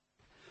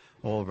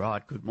All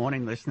right, good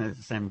morning,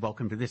 listeners, and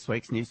welcome to this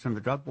week's News from the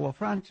Drug War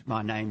Front.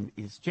 My name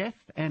is Jeff,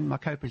 and my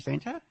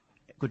co-presenter.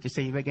 Good to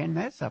see you again,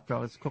 Maz, after I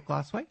was cooked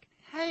last week.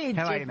 Hey,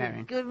 How Jeffrey. are you,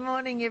 Marion? Good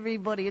morning,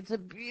 everybody. It's a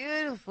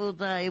beautiful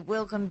day.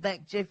 Welcome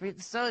back, Jeffrey.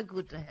 It's so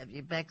good to have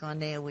you back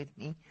on air with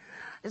me,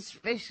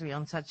 especially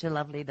on such a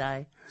lovely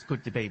day. It's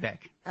good to be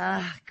back.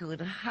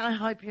 Good. I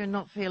hope you're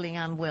not feeling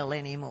unwell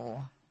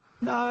anymore.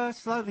 No,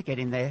 slowly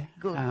getting there.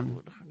 Good,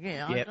 good.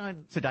 Yeah, yep. I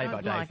It's a day by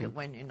don't day like thing. it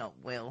when you're not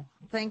well.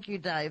 Thank you,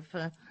 Dave,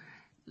 for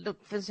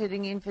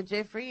sitting in for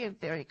Jeffrey.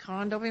 Very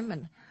kind of him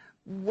and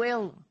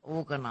well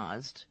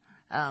organised.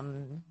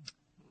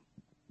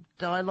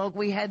 Dialogue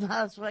we had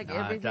last week. No,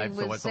 Everything Dave's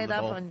was always on set the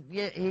up, ball. and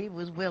yeah, he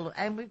was well.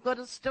 And we've got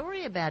a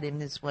story about him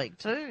this week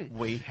too.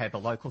 We have a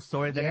local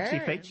story that actually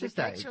features it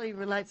Dave. actually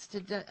relates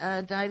to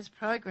Dave's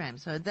program,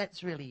 so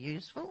that's really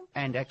useful.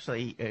 And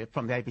actually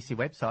from the ABC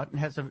website, and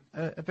has a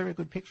very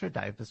good picture of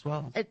Dave as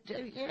well.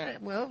 Yeah,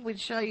 well, we'd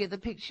show you the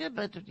picture,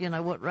 but you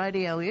know what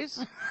radio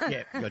is.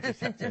 Yeah, you'll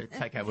just have to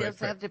take our word Just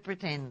for have it. to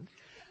pretend.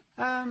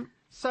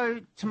 So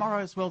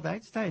tomorrow's World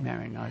AIDS Day,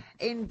 Marion.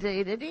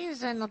 Indeed it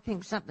is, and I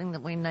think something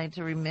that we need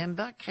to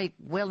remember, keep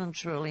well and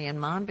truly in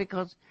mind,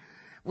 because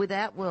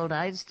without World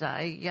AIDS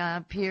Day,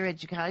 peer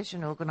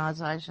education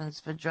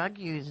organisations for drug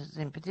users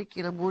in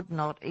particular would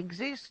not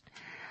exist,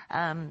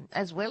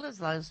 as well as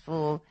those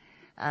for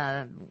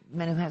men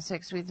who have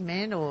sex with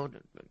men or,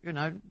 you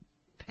know,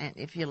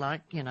 if you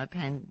like, you know,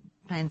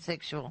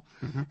 pansexually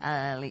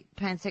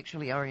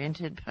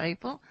oriented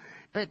people.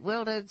 But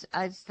World AIDS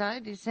Day,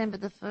 December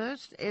the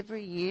 1st,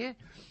 every year,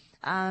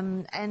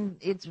 and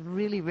it's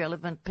really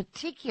relevant,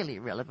 particularly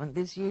relevant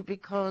this year,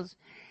 because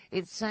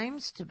it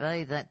seems to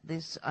be that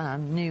this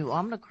new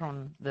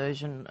Omicron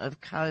version of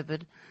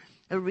COVID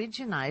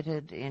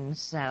originated in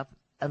South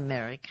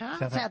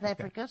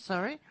Africa,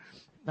 sorry.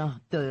 Oh,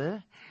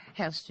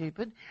 how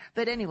stupid.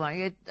 But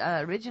anyway, it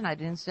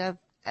originated in South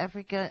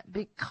Africa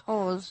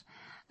because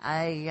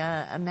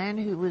a man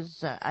who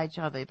was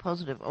HIV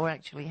positive, or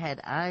actually had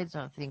AIDS,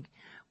 I think,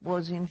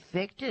 was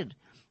infected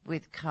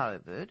with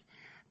COVID,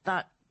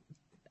 but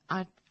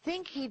I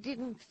think he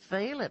didn't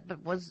feel it,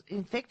 but was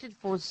infected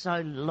for so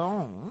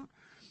long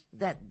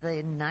that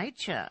the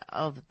nature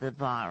of the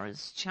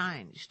virus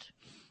changed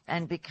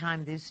and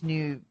became this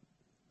new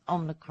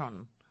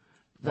Omicron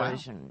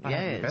version. Wow.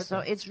 Yeah, so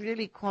it's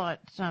really quite...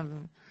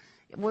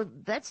 well,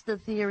 that's the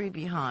theory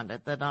behind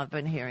it that I've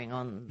been hearing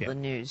on the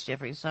news,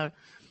 Jeffrey. So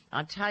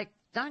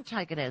don't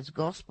take it as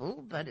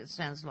gospel, but it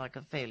sounds like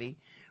a fairly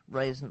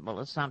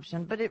reasonable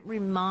assumption. But it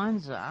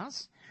reminds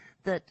us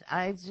that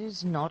AIDS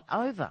is not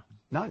over.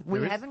 No,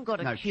 we haven't got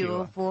a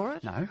cure for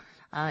it. No.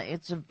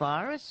 It's a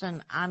virus,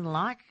 and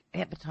unlike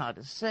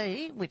hepatitis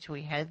C, which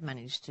we have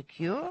managed to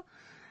cure,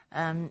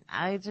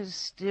 AIDS is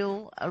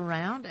still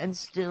around and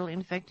still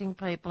infecting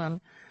people.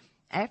 And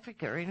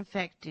Africa, in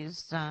fact,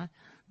 is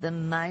the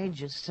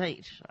major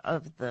seat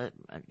of the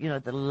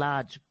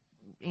large,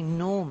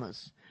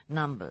 enormous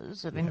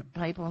numbers of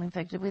people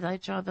infected with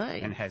HIV.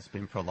 And has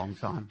been for a long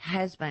time.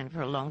 Has been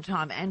for a long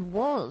time, and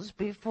was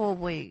before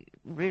we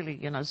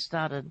really,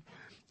 started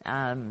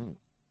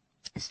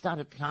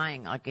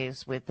playing, I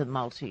guess, with the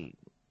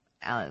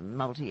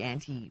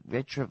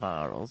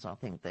multi-antiretrovirals, I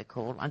think they're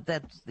called.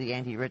 That's the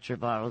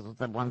antiretrovirals,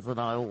 the ones that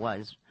I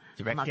always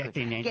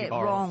Direct-acting antivirals. Get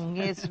wrong,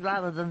 yes,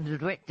 rather than the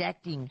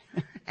direct-acting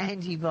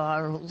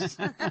antivirals.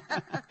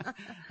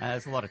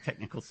 There's a lot of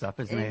technical stuff,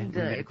 isn't there?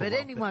 Indeed. But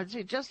anyway, it's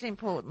just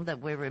important that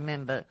we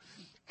remember,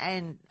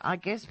 and I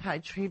guess pay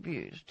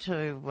tribute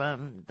to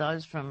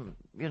those from,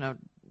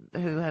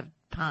 who have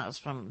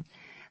passed from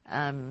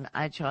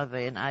HIV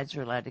and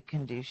AIDS-related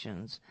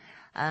conditions,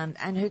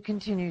 and who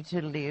continue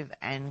to live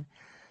and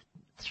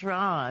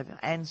thrive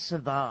and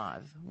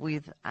survive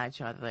with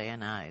HIV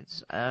and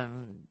AIDS.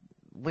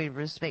 We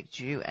respect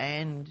you,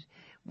 and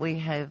we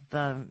have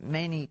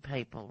many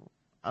people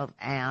of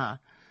our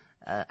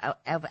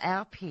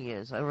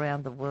peers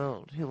around the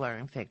world who are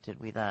infected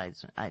with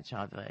AIDS,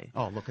 HIV.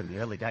 Oh, look, in the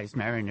early days,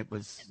 Marion,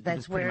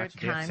 That's where it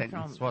came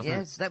from.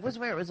 Yes, that was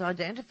where it was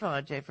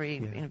identified,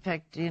 Jeffrey. Yeah. In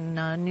fact, in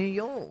New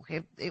York,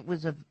 it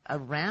was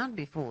around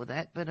before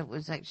that, but it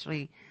was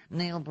actually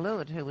Neil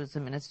Blewett, who was the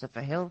Minister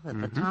for Health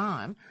at the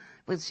time,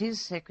 was his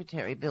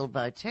secretary, Bill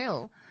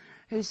Botel,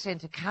 who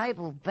sent a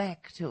cable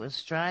back to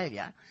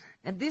Australia.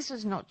 And this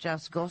is not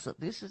just gossip.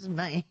 This is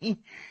me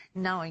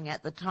knowing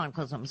at the time,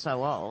 because I'm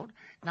so old,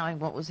 knowing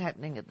what was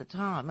happening at the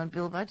time. And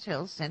Bill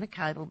Botel sent a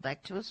cable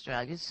back to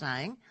Australia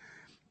saying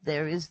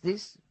there is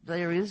this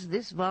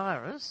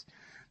virus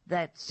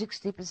that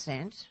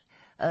 60%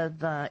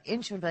 of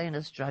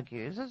intravenous drug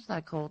users,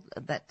 they called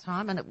at that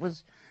time, and I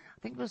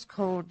think it was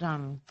called,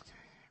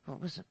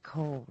 what was it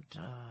called?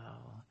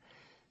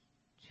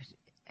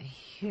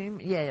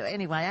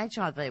 Anyway,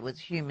 HIV was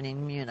human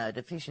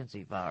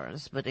immunodeficiency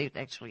virus, but it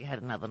actually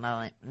had another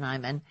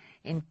name,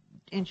 and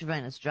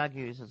intravenous drug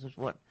users is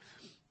what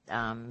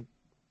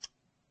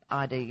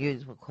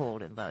IDUs were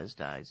called in those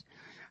days.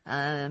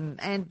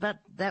 But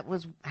that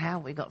was how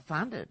we got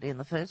funded in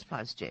the first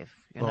place, Jeff.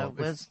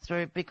 Was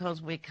through,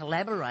 because we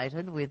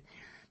collaborated with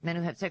men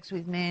who have sex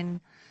with men,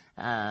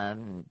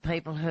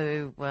 people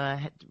who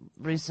had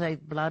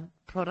received blood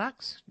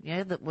products,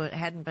 that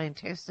hadn't been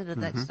tested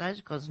at that stage,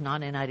 because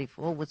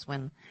 1984 was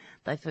when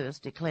they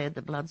first declared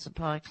the blood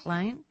supply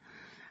clean.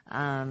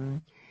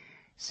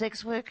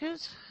 Sex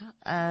workers,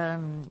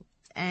 and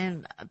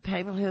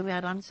people who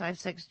had unsafe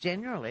sex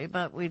generally,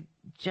 but we're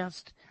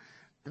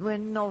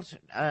not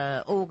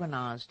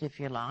organised, if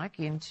you like,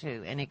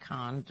 into any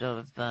kind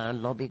of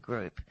lobby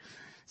group.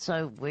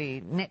 So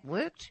we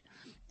networked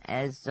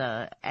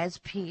as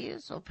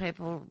peers or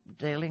people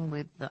dealing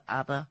with the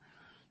other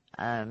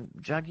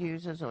drug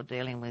users or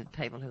dealing with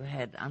people who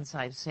had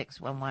unsafe sex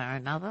one way or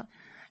another,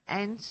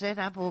 and set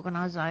up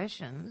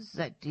organisations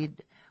that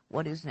did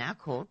what is now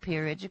called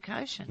peer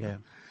education. Yeah.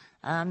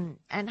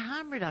 And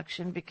harm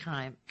reduction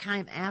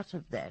came out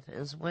of that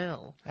as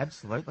well.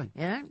 Absolutely.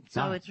 Yeah.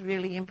 So it's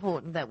really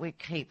important that we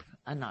keep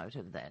a note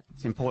of that.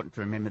 It's important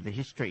to remember the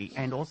history,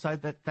 and also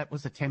that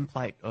was a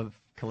template of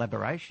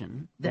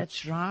collaboration.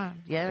 That's right.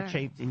 Yeah.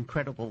 Achieved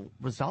incredible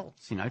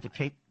results. To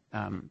keep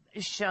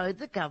showed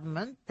the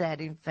government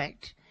that in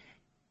fact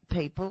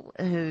people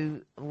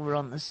who were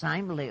on the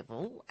same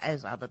level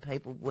as other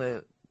people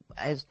were,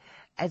 as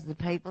the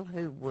people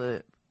who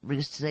were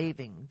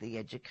receiving the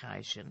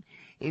education.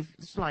 If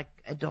it's like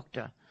a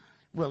doctor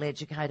will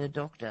educate a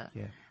doctor,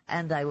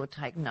 and they will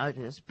take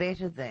notice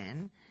better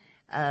than,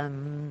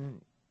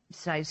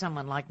 say,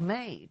 someone like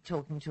me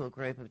talking to a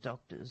group of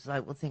doctors. They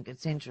will think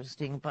it's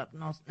interesting but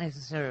not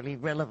necessarily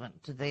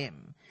relevant to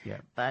them. Yeah.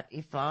 But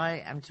if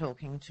I am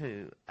talking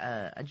to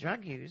a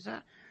drug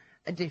user,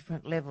 a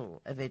different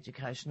level of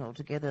education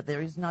altogether.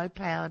 There is no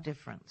power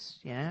difference,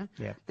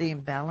 The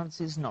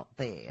imbalance is not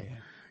there. Yeah.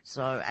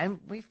 So, and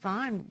we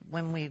find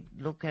when we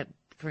look at,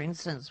 for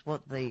instance,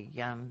 what the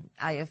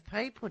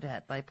AFP put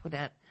out, they put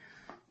out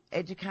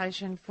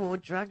education for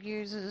drug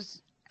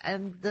users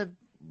and the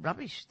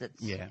rubbish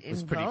that's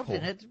involved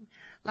in it.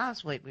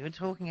 Last week we were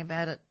talking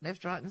about it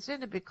left, right and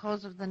centre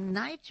because of the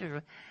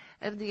nature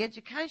of the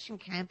education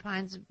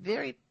campaigns,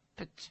 very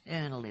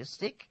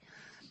paternalistic,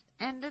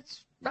 and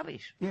it's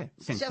rubbish. Yeah,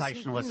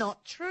 sensationalist. Just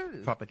not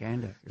true.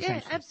 Propaganda.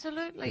 Yeah,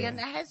 absolutely. Yeah. And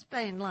it has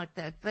been like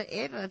that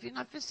forever.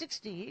 For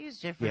 60 years,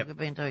 Jeffrey, we've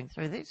been going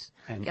through this,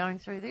 and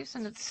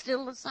it's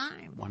still the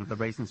same. One of the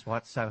reasons why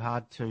it's so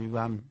hard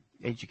to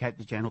educate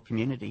the general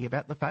community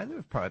about the failure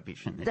of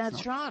prohibition.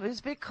 That's right.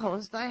 It's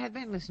because they have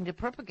been listening to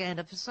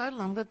propaganda for so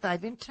long that they've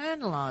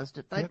internalised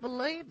it. They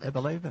believe it. They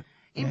believe it.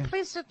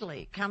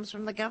 Implicitly. Comes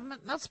from the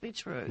government, must be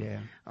true. Yeah.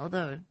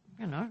 Although,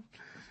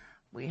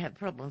 we have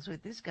problems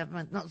with this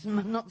government. Not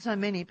so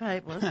many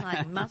people are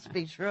saying must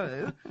be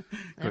true.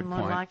 They're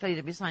more likely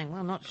to be saying,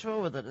 well, not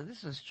sure whether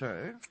this is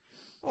true.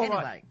 Anyway.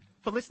 Right.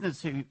 For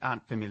listeners who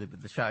aren't familiar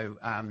with the show,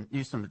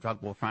 News from the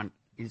Drug War Front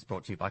is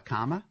brought to you by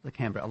CARMA, the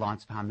Canberra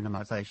Alliance for Harm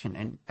Minimisation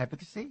and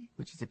Advocacy,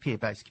 which is a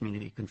peer-based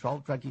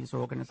community-controlled drug user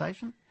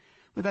organisation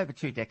with over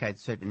 2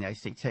 decades serving the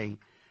ACT.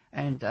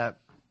 And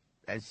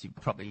as you're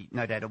probably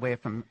no doubt aware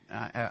from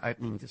our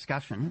opening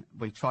discussion,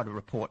 we try to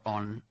report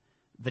on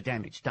the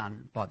damage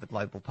done by the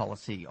global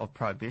policy of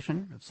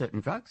prohibition of certain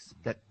drugs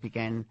that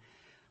began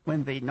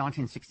when the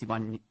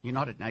 1961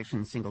 United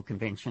Nations Single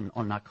Convention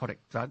on Narcotic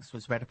Drugs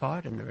was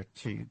ratified, and there are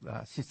 2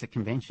 sister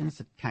conventions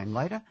that came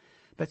later.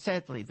 But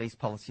sadly, these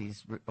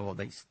policies or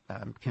these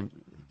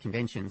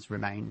conventions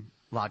remain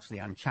largely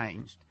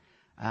unchanged.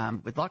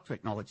 We'd like to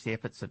acknowledge the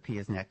efforts of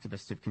peers and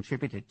activists who've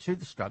contributed to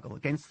the struggle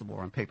against the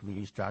war on people who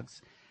use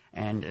drugs.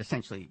 And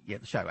essentially,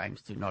 the show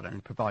aims to not only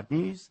provide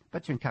news,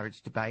 but to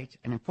encourage debate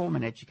and inform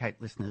and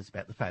educate listeners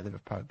about the failure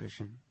of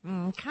prohibition.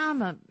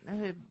 CARMA,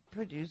 who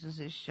produces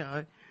this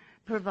show,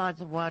 provides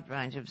a wide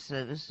range of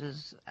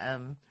services.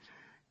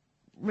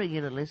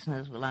 Regular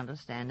listeners will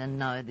understand and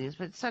know this,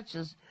 but such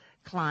as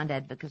client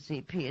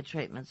advocacy, peer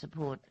treatment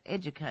support,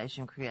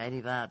 education,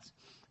 creative arts,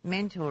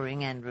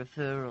 mentoring and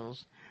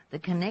referrals. The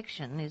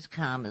Connection is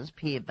CARMA's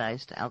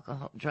peer-based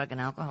drug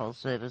and alcohol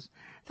service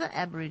for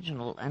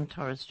Aboriginal and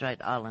Torres Strait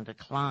Islander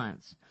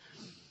clients.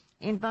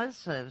 Both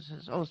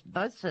services are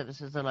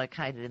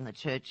located in the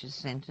Churches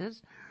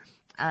Centres,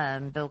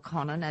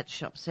 Belconnen at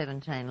Shop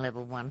 17,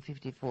 Level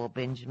 154,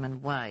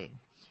 Benjamin Way.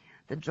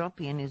 The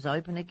drop-in is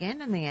open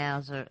again and the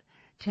hours are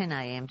 10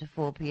 a.m. to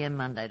 4 p.m.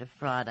 Monday to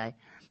Friday.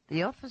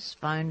 The office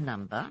phone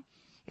number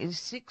is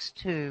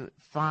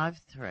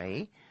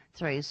 6253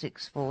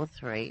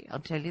 3643. I'll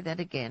tell you that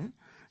again,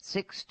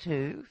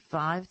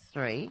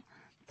 6253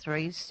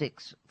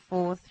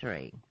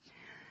 3643.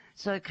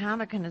 So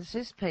CARMA can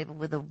assist people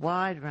with a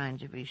wide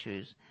range of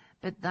issues,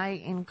 but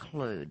they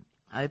include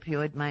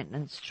opioid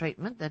maintenance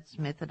treatment, that's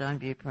methadone,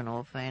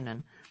 buprenorphine,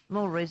 and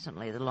more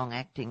recently the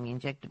long-acting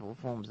injectable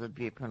forms of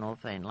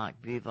buprenorphine like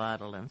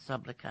Buvidal and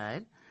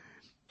Sublocade,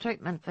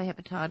 treatment for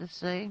hepatitis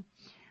C,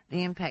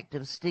 the impact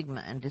of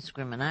stigma and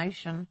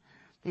discrimination,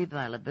 the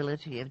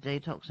availability of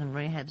detox and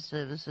rehab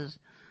services,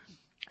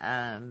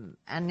 and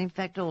in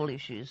fact all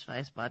issues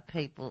faced by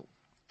people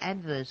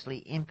adversely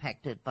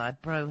impacted by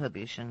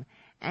prohibition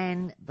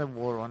and the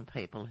war on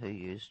people who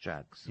use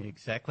drugs.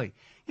 Exactly.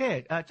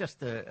 Yeah,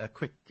 just a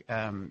quick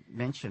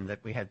mention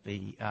that we had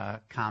the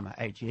CARMA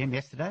AGM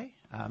yesterday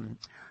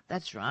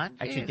That's right.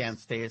 actually yes.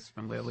 downstairs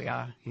from where we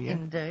are here.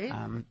 Indeed.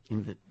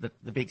 In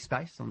the big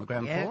space on the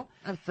ground floor.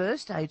 The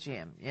first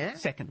AGM, yeah?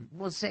 Second.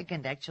 Well,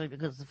 second, actually,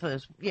 because the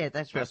first,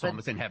 that's First right. one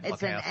was in Havelock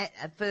It's House.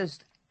 a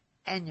first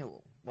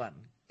annual one.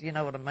 Do you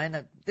know what I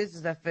mean? This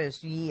is our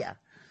first year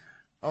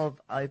of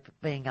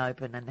being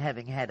open and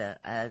having had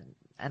an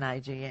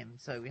AGM.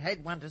 So we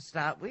had one to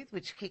start with,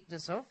 which kicked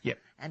us off. Yep.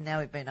 And now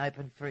we've been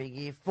open for a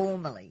year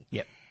formally.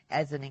 Yep.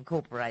 As an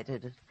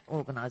incorporated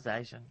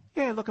organisation.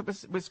 Yeah, look, it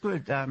was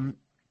good.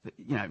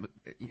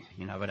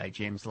 You know what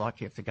AGM's like.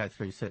 You have to go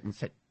through certain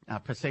set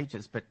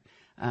procedures. But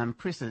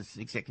Chris's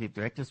executive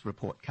director's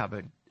report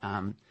covered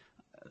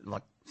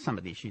like some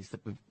of the issues that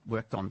we've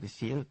worked on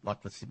this year,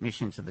 like the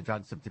submission to the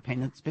Drugs of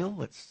Dependence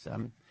Bill. It's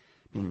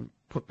been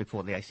put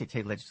before the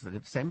ACT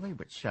Legislative Assembly,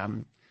 which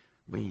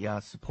we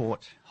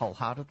support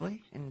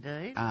wholeheartedly.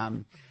 Indeed.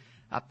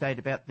 Update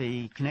about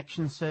the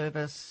connection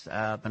service,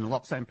 the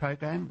naloxone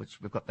program,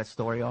 which we've got that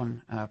story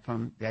on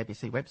from the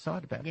ABC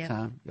website about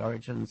the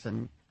origins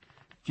and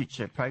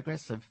future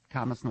progress of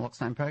CARMA's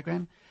naloxone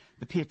program.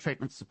 The peer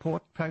treatment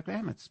support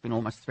program, it's been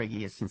almost 3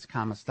 years since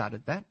CARMA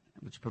started that,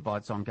 which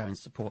provides ongoing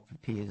support for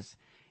peers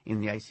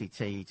in the ACT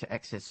to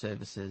access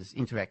services,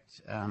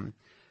 interact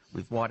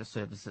with wider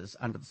services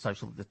under the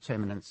social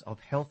determinants of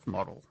health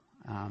model.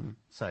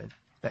 So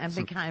that's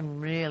and became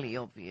really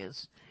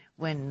obvious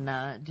when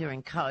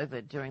during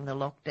COVID, during the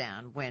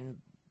lockdown, when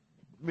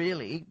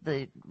really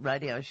the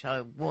radio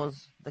show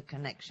was the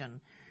connection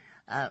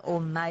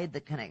or made the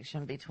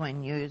connection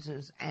between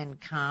users and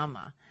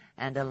CARMA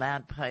and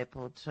allowed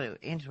people to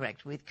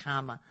interact with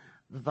CARMA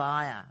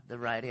via the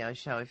radio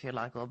show, if you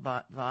like, or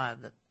via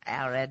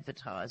our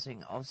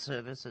advertising of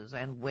services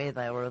and where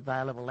they were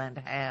available and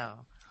how.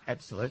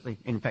 Absolutely.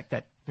 In fact,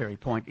 that very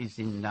point is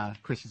in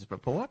Chris's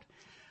report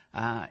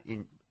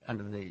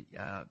under the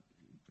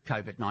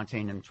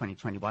COVID-19 and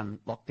 2021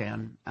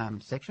 lockdown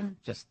section,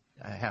 just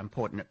how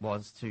important it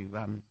was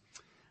to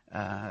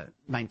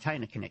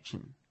maintain a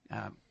connection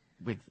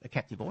with a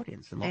captive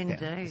audience in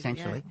lockdown, Indeed,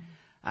 essentially.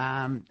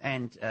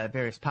 And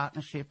various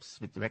partnerships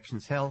with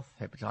Directions Health,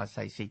 Hepatitis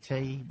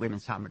ACT,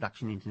 Women's Harm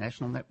Reduction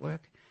International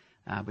Network.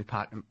 We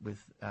partner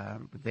with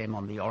them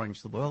on the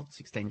Orange the World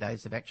 16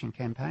 Days of Action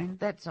campaign.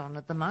 That's on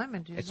at the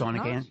moment, isn't it? It's on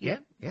not? again. Yeah,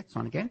 it's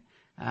on again.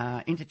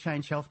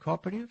 Interchange Health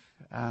Cooperative,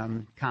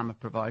 CARMA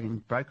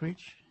providing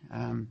brokerage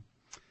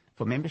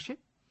for membership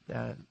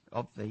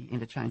of the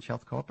Interchange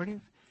Health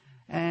Cooperative,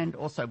 and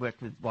also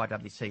worked with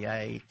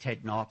YWCA,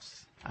 Ted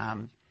Knox.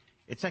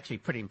 It's actually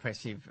pretty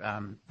impressive,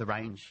 the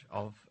range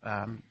of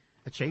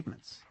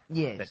achievements.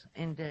 Yes,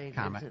 indeed.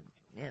 CARMA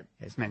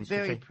has managed to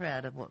very achieve.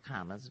 proud of what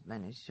CARMA's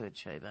managed to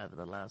achieve over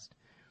the last,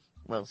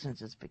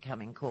 since it's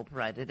become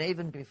incorporated,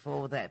 even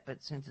before that,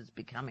 but since it's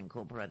become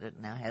incorporated, it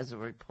now has a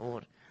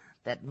report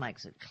that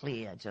makes it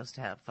clear just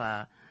how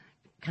far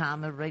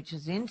CARMA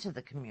reaches into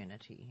the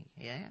community,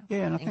 and I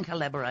in think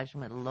collaboration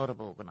with a lot of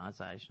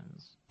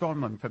organisations.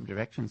 Bronwyn from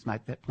Directions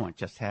made that point,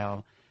 just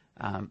how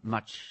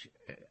much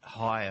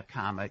higher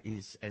CARMA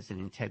is as an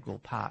integral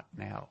part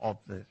now of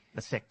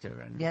the sector,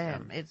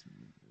 and it's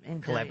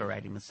indeed.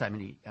 collaborating with so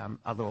many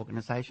other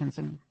organisations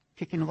and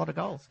kicking a lot of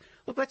goals.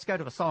 Look, let's go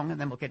to a song and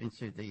then we'll get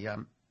into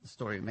the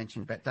story we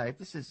mentioned about Dave.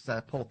 This is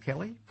Paul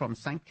Kelly, From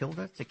St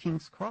Kilda to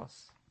King's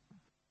Cross.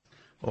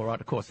 All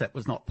right, of course, that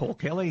was not Paul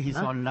Kelly. He's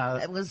on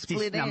disc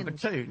number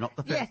 2, not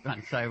the first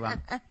one. So,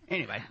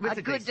 anyway.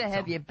 Good to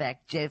have you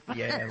back, Jeff.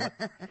 Yeah,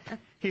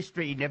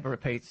 history never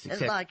repeats,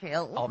 except like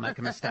hell. I'll make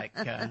a mistake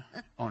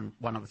on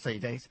one of the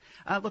CDs.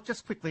 Look,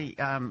 just quickly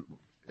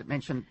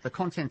mention the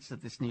contents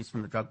of this News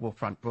from the Drug War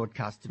Front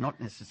broadcast do not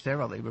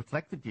necessarily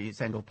reflect the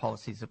views and or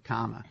policies of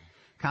CARMA.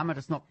 CARMA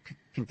does not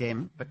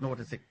condemn, but nor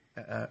does it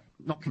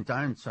not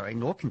condone,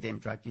 nor condemn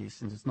drug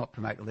use and does not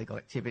promote illegal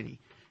activity.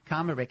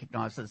 CARMA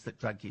recognises that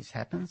drug use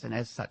happens, and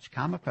as such,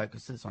 CARMA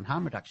focuses on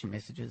harm reduction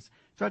messages,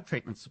 drug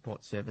treatment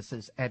support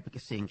services,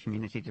 advocacy and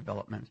community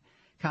development.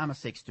 CARMA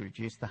seeks to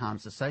reduce the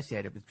harms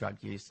associated with drug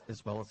use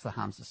as well as the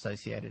harms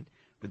associated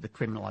with the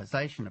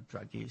criminalisation of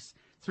drug use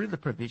through the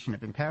provision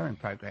of empowering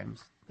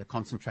programs that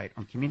concentrate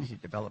on community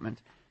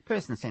development,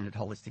 person-centred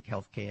holistic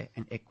healthcare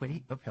and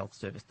equity of health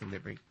service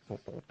delivery for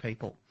all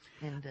people.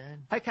 Indeed.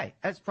 Okay,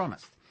 as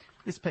promised,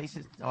 this piece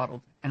is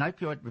titled An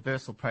Opioid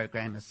Reversal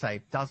Program Has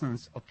Saved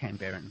Dozens of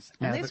Canberrans.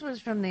 And this was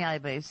from the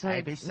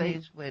ABC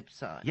News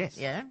website. Yes,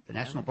 yeah? the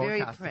national I'm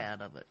broadcaster. Very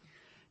proud of it.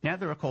 Now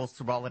there are calls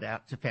to roll it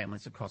out to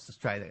families across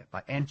Australia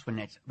by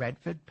Antoinette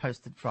Radford,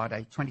 posted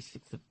Friday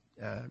 26th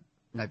of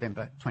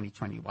November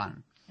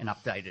 2021 and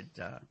updated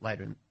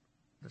later in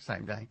the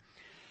same day.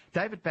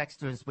 David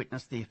Baxter has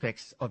witnessed the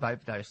effects of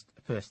overdose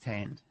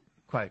firsthand.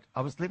 Quote,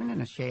 I was living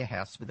in a share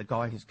house with a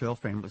guy whose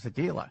girlfriend was a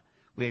dealer.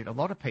 We had a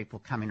lot of people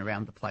coming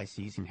around the place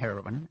using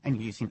heroin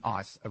and using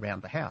ice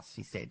around the house,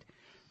 he said.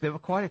 There were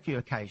quite a few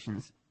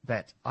occasions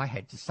that I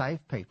had to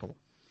save people.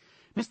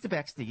 Mr.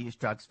 Baxter used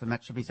drugs for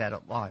much of his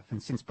adult life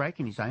and since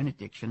breaking his own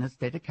addiction has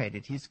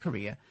dedicated his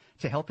career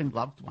to helping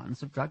loved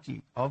ones of drug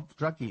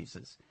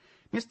users.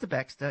 Mr.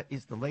 Baxter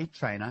is the lead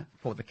trainer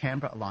for the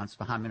Canberra Alliance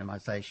for Harm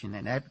Minimisation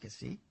and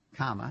Advocacy,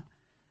 CARMA,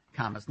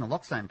 CARMA's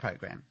naloxone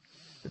program.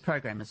 The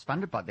program is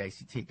funded by the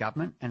ACT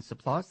government and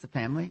supplies the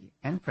family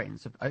and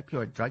friends of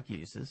opioid drug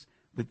users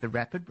with the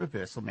rapid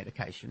reversal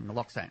medication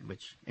naloxone,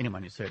 which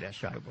anyone who's heard our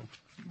show will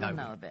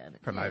know about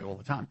it. promote all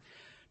the time.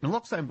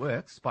 Naloxone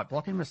works by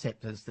blocking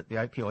receptors that the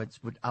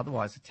opioids would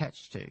otherwise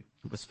attach to.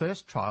 It was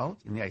first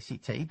trialled in the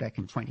ACT back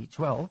in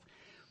 2012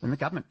 when the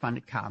government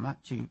funded CARMA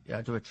to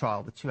do a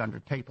trial with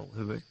 200 people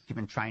who were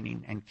given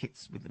training and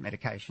kits with the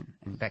medication.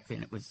 And back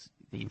then it was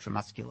the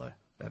intramuscular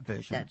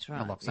version That's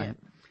right, of naloxone.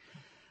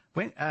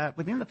 yeah.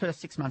 Within the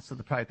first 6 months of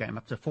the program,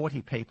 up to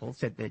 40 people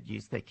said they'd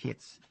used their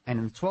kits. And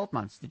in the 12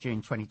 months to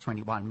June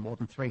 2021, more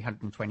than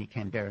 320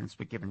 Canberrans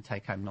were given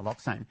take-home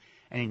naloxone.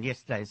 And in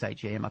yesterday's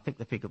AGM, I think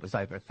the figure was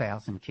over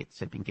 1,000 kits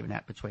had been given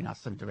out between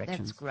us and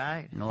Directions That's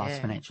great, in the last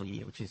yeah. financial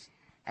year, which is...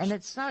 And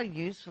it's so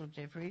useful,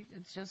 Jeffrey.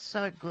 It's just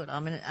so good.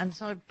 I mean, I'm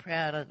so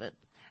proud of it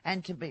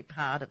and to be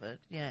part of it,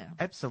 yeah.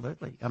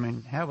 Absolutely. I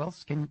mean,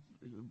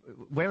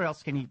 where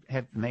else can you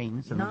have the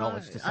means and the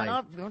knowledge to say...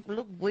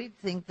 Look, we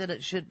think that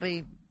it should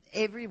be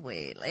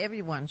everywhere.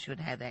 Everyone should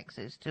have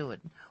access to it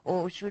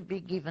or should be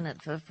given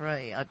it for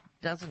free. It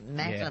doesn't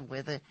matter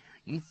whether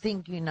you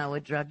think you know a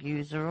drug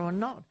user or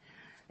not.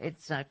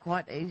 It's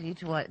quite easy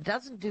to... It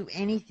doesn't do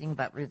anything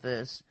but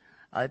reverse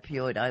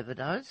opioid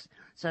overdose,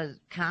 so it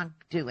can't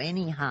do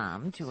any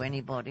harm to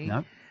anybody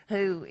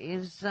who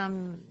is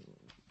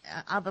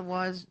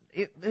otherwise...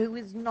 who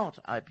is not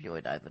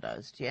opioid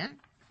overdosed, yeah?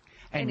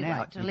 And anyway,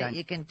 now to let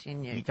you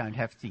continue. You don't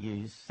have to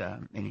use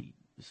any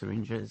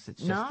syringes.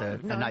 It's just a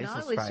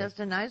nasal spray. It's just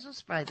a nasal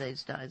spray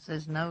these days.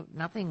 There's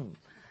nothing,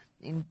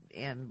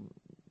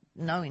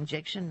 no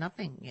injection,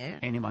 nothing. Yeah,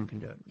 anyone can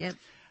do it. Yep.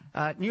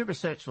 New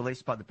research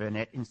released by the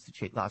Burnet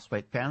Institute last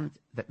week found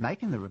that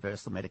making the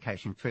reversal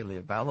medication freely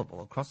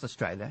available across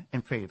Australia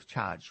and free of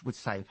charge would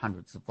save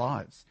hundreds of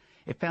lives.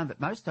 It found that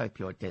most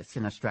opioid deaths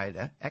in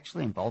Australia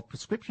actually involve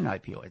prescription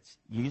opioids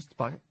used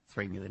by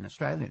 3 million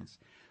Australians.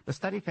 The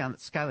study found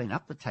that scaling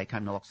up the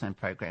take-home naloxone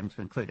program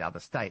to include other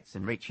states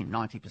and reaching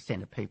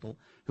 90% of people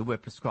who were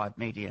prescribed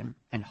medium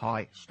and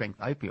high-strength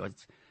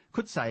opioids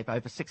could save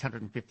over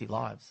 650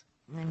 lives.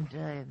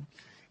 And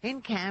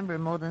in Canberra,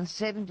 more than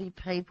 70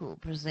 people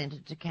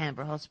presented to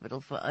Canberra Hospital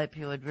for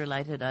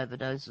opioid-related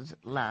overdoses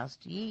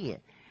last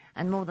year,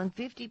 and more than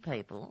 50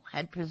 people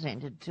had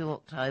presented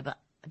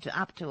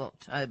up to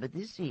October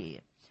this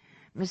year.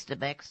 Mr.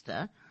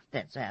 Baxter,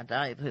 that's our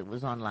Dave who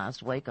was on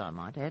last week, I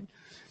might add,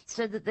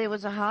 said that there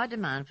was a high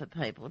demand for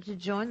people to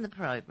join the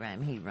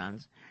program he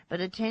runs, but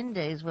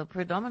attendees were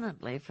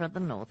predominantly from the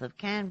north of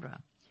Canberra.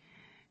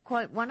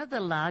 Quote, one of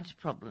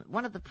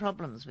the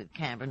problems with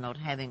Canberra not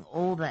having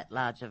all that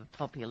large of a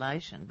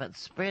population, but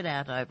spread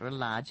out over a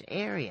large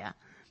area,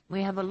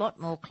 we have a lot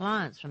more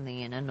clients from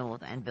the inner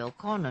north and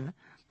Belconnen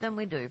than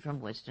we do from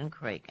Western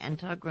Creek and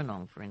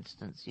Tuggeranong, for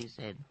instance, he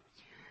said.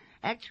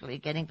 Actually,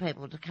 getting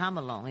people to come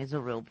along is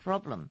a real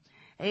problem.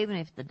 Even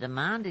if the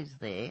demand is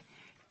there,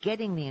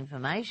 getting the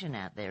information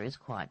out there is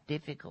quite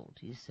difficult,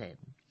 he said.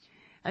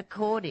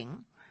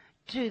 According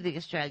to the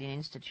Australian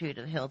Institute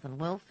of Health and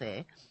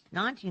Welfare,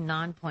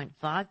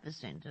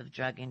 99.5% of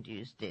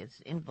drug-induced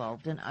deaths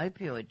involved an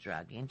opioid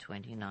drug in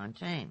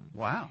 2019.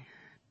 Wow.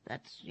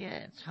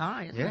 It's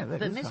high, isn't it?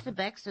 But Mr.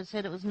 Baxter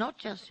said it was not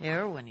just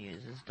heroin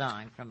users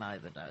dying from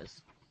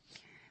overdose.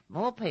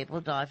 More people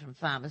die from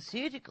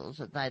pharmaceuticals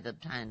that they've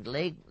obtained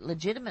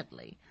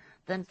legitimately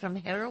than from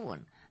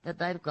heroin that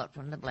they've got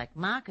from the black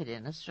market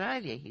in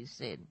Australia, he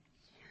said.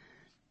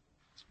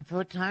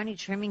 For Tony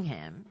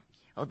Trimmingham,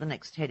 or the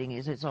next heading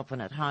is, it's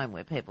often at home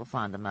where people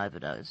find them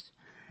overdosed.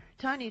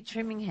 Tony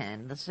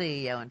Trimmingham, the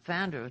CEO and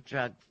founder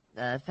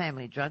of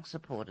Family Drug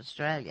Support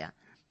Australia,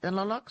 the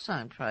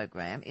naloxone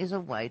program is a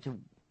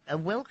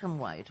welcome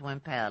way to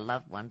empower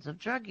loved ones of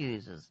drug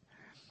users.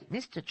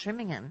 Mr.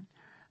 Trimmingham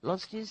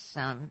lost his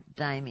son,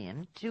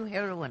 Damien, to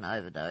heroin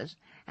overdose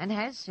and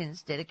has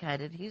since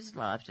dedicated his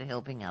life to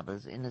helping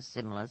others in a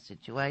similar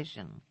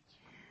situation.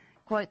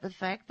 Quote, the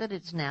fact that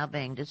it's now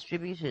being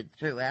distributed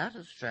throughout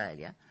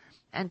Australia,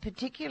 and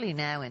particularly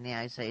now in the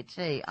ACT,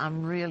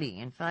 I'm really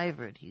in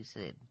favour of it,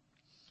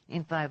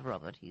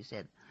 he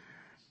said.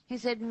 He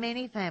said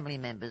many family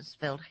members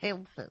felt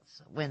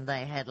helpless when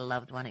they had a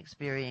loved one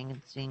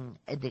experiencing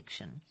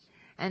addiction,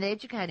 and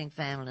educating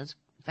families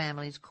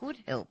could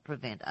help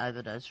prevent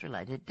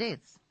overdose-related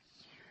deaths.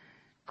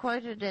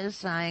 Quoted as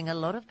saying a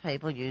lot of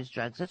people use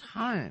drugs at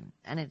home,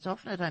 and it's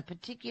often at home,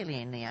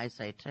 particularly in the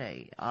ACT.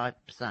 I'm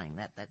saying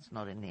that's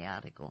not in the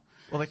article.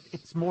 Well,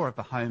 it's more of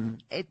a home...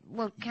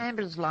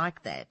 Canberra's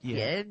like that,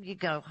 yeah. You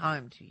go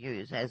home to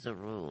use as a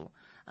rule,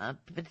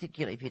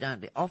 particularly if you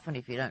don't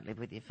live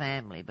with your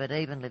family, but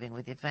even living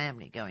with your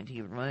family, go into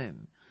your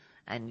room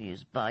and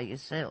use by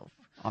yourself.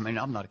 I mean,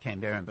 I'm not a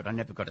Canberran, but I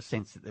never got a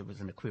sense that there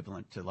was an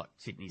equivalent to like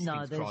Sydney's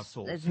King's Cross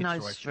or there's Fitzroy no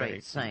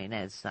street scene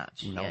as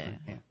such.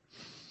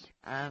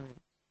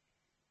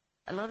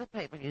 A lot of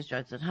people use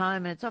drugs at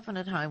home, and it's often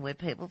at home where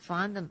people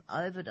find them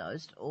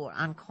overdosed or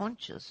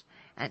unconscious.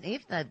 And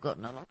if they've got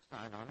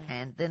naloxone on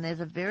hand, then there's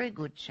a very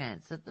good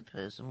chance that the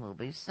person will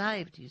be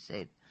saved, he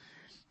said.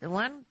 The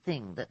one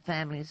thing that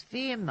families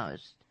fear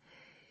most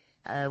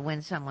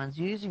when someone's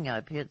using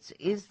opiates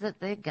is that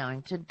they're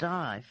going to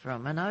die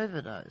from an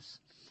overdose.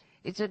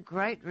 It's a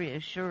great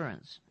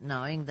reassurance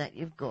knowing that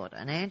you've got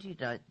an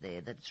antidote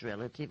there that's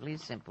relatively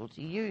simple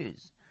to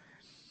use.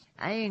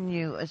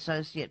 ANU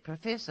Associate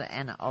Professor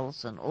Anna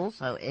Olsen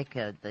also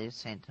echoed these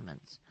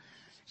sentiments.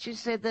 She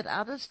said that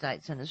other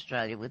states in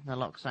Australia with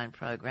naloxone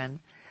program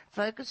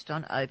focused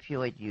on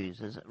opioid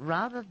users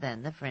rather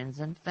than the friends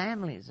and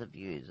families of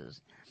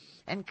users,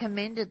 and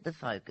commended the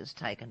focus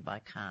taken by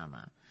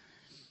CARMA.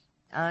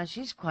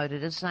 She's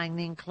quoted as saying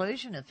the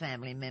inclusion of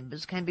family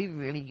members can be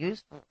really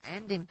useful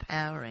and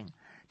empowering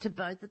to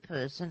both the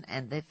person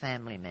and their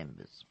family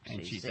members.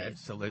 And she's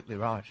absolutely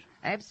right.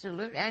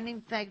 Absolutely. And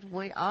in fact,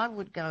 I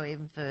would go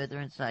even further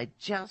and say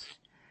just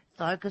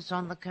focus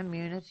on the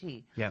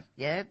community. Yep.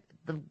 Yeah,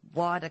 the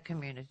wider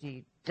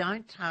community.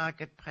 Don't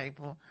target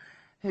people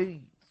who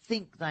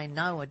think they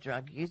know a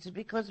drug user,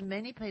 because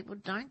many people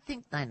don't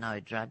think they know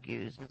drug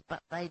users,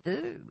 but they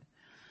do.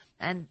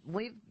 And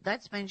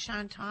that's been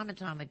shown time and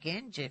time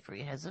again,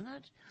 Jeffrey, hasn't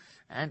it?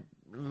 And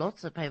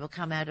lots of people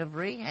come out of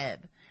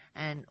rehab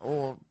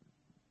or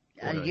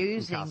are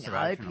using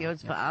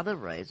opioids for other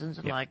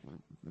reasons, like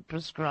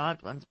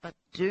prescribed ones, but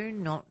do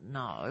not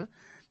know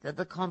that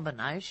the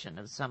combination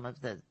of some of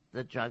the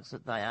drugs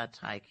that they are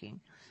taking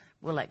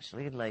will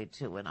actually lead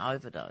to an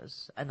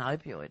overdose, an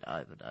opioid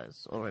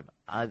overdose, or an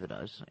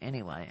overdose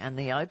anyway. And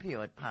the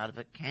opioid part of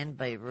it can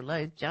be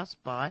relieved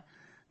just by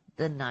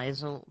the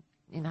nasal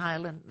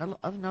inhalant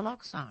of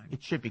naloxone.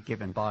 It should be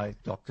given by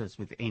doctors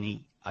with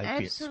any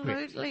opiate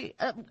Absolutely.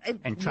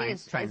 and train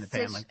the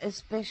family.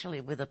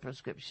 Especially with a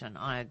prescription,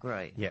 I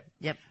agree.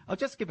 Yep. I'll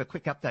just give a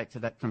quick update to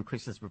that from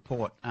Chris's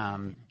report,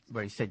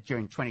 where he said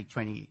during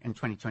 2020 and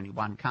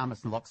 2021,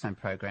 CARMA's naloxone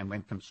program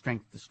went from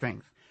strength to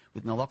strength,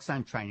 with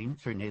naloxone training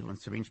through needle and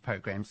syringe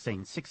programs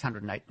seeing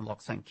 608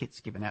 naloxone kits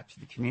given out to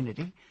the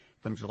community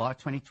from July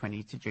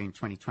 2020 to June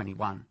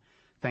 2021.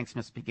 Thanks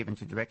must be given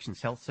to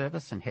Directions Health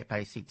Service and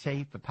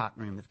HEP-ACT for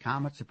partnering with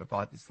CARMA to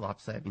provide this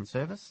life-saving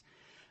service.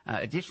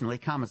 Additionally,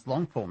 CARMA's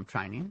long-form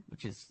training,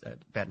 which is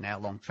about an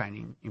hour-long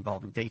training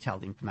involving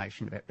detailed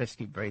information about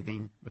rescue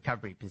breathing,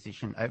 recovery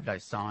position,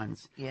 overdose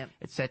signs,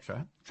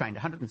 etc., trained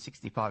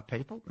 165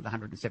 people with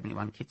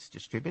 171 kits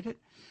distributed.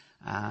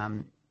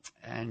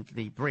 And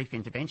the brief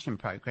intervention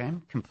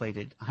program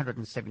completed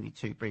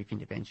 172 brief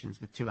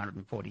interventions with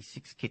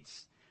 246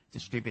 kits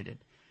distributed.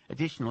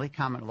 Additionally,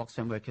 CARMA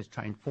naloxone workers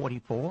trained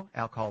 44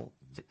 alcohol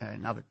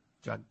and other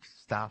drug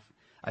staff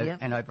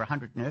and over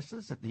 100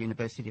 nurses at the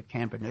University of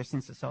Canberra Nursing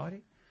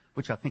Society,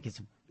 which I think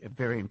is a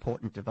very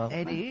important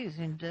development. It is,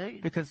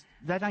 indeed. Because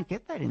they don't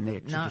get that in their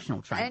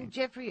traditional training. And,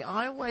 Jeffrey,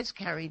 I always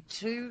carry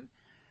 2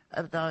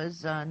 of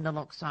those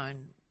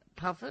naloxone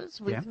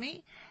puffers with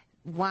me,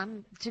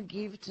 one to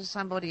give to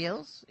somebody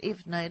else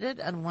if needed,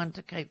 and one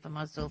to keep for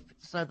myself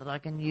so that I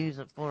can use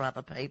it for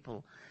other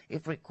people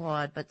if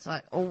required. But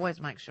I always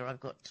make sure I've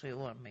got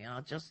 2 on me.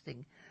 I just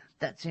think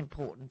that's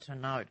important to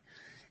note.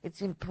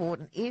 It's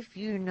important, if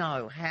you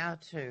know how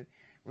to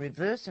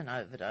reverse an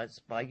overdose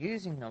by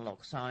using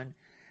naloxone,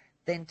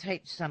 then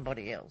teach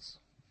somebody else.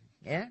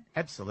 Yeah?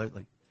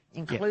 Absolutely.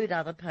 Include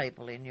other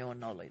people in your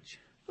knowledge.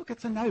 Look,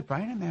 it's a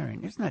no-brainer,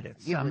 Marion, isn't it?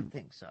 You would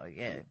think so,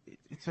 yeah.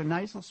 It's a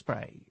nasal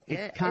spray.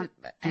 It can't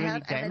do any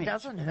damage. And it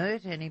doesn't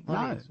hurt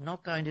anybody. No. It's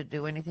not going to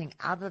do anything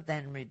other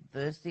than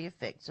reverse the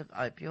effects of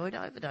opioid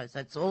overdose.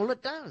 That's all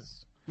it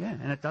does. Yeah,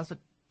 and it does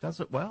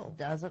it well.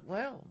 Does it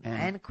well.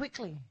 And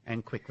quickly.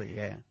 And quickly,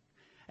 yeah.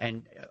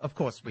 And, of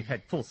course, we've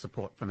had full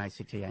support from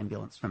ACT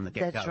Ambulance from the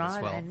get-go as well.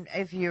 That's right. And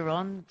if you're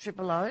on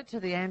 000 to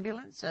the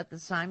ambulance at the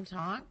same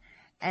time,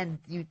 and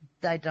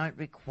they don't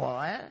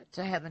require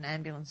to have an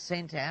ambulance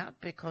sent out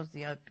because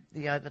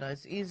the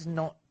overdose is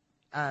not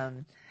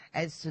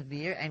as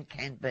severe and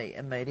can be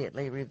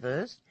immediately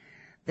reversed,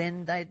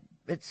 then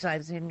it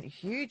saves them a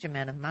huge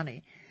amount of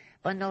money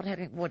by not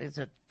having, what is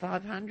it,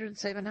 $500,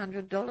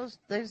 $700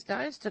 these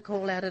days to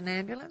call out an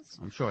ambulance?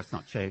 I'm sure it's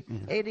not cheap.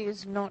 Yeah. It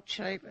is not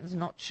cheap. It's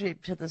not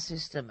cheap to the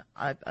system.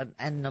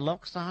 And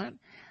naloxone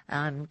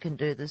can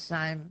do the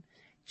same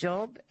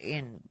job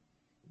in,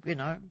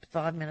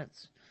 5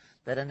 minutes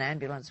that an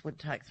ambulance would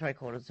take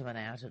 3/4 of an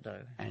hour to do.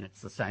 And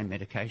it's the same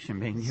medication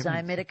being given.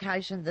 Same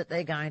medication that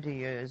they're going to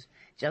use,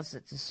 just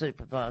it's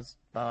supervised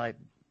by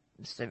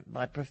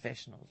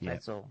professionals,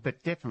 that's all.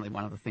 But definitely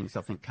one of the things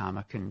I think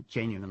CARMA can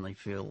genuinely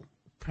feel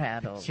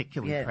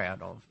particularly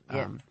proud of.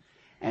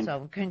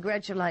 So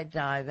congratulate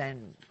Dave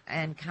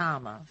and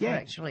CARMA for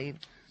actually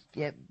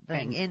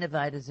being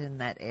innovators in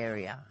that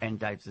area. And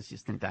Dave's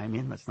assistant,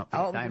 Damien. Let's not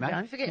forget Damo.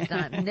 Don't forget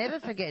Damo. Never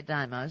forget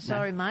Damo.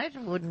 Sorry, mate.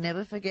 Would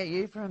never forget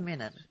you for a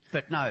minute.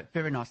 But no,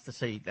 very nice to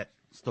see that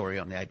story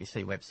on the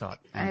ABC website.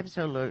 And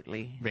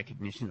absolutely.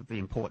 Recognition of the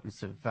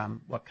importance of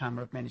what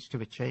CARMA have managed to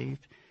achieve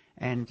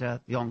and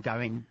the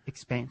ongoing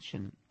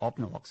expansion of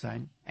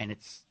naloxone and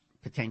its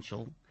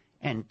potential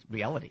and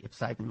reality of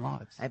saving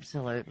lives.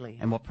 Absolutely.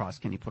 And what price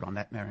can you put on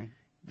that, Marion?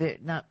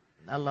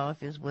 A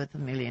life is worth $1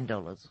 million.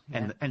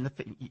 And the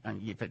thing,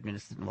 you've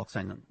administered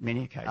naloxone on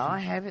many occasions. I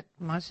have it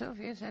myself,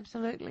 yes,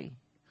 absolutely.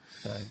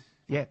 So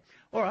Yeah.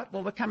 All right.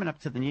 Well, we're coming up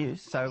to the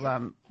news,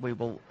 so we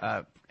will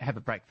have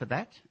a break for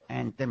that,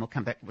 and then we'll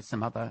come back with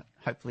some other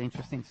hopefully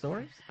interesting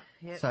stories.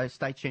 Yep. So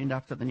stay tuned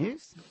after the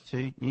news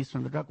to News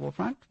from the Drug War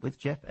Front with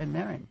Jeff and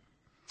Marion.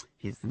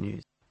 Here's the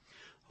news.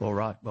 All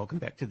right. Welcome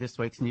back to this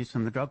week's News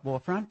from the Drug War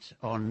Front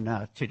on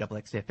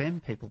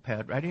 2XXFM, People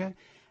Powered Radio.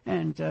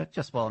 And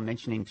just while I'm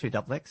mentioning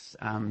 2XX,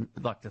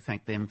 I'd like to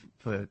thank them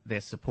for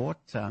their support.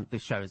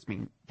 This show has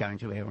been going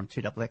to air on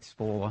 2XX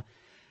for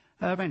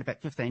around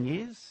about 15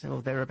 years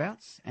or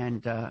thereabouts,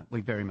 and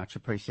we very much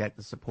appreciate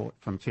the support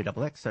from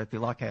 2XX. So if you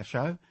like our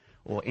show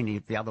or any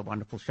of the other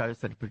wonderful shows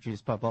that are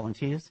produced by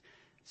volunteers,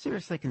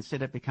 seriously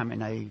consider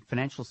becoming a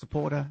financial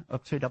supporter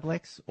of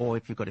 2XX, or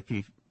if you've got a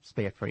few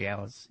spare free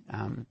hours,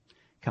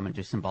 come and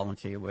do some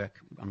volunteer work.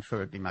 I'm sure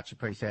it'd be much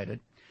appreciated.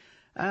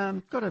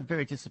 Got a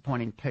very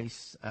disappointing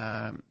piece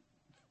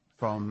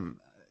from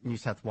New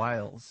South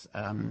Wales.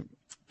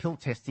 Pill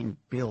testing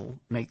bill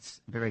meets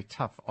very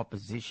tough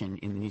opposition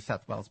in the New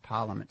South Wales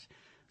Parliament.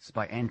 It's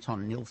by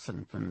Anton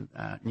Nilsson from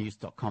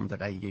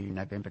news.com.au,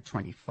 November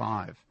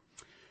 25.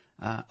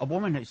 A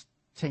woman whose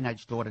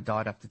teenage daughter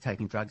died after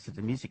taking drugs at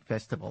a music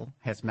festival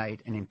has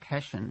made an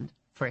impassioned,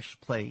 fresh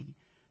plea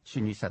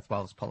to New South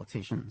Wales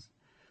politicians.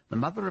 The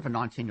mother of a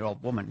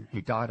 19-year-old woman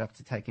who died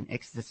after taking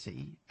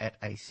ecstasy at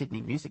a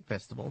Sydney music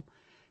festival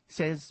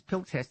says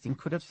pill testing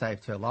could have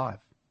saved her life,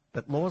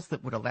 but laws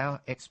that would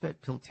allow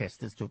expert pill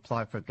testers to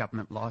apply for a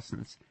government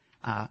licence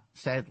are,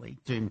 sadly,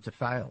 doomed to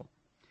fail.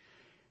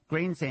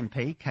 Greens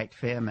MP Kate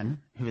Fairman,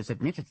 who has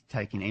admitted to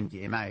taking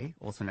MDMA,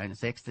 also known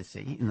as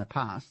ecstasy, in the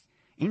past,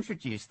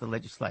 introduced the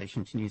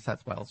legislation to New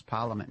South Wales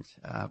Parliament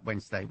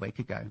Wednesday week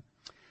ago.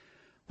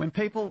 When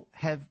people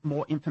have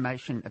more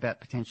information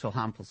about potential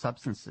harmful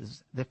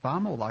substances, they're far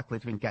more likely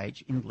to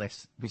engage in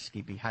less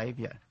risky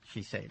behaviour,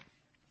 she said.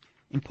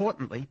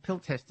 Importantly, pill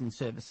testing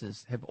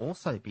services have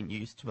also been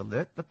used to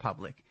alert the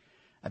public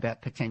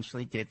about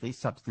potentially deadly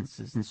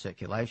substances in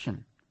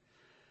circulation.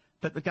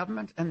 But the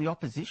government and the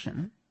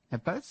opposition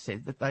have both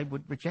said that they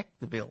would reject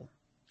the bill.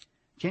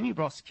 Jenny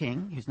Ross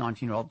King, whose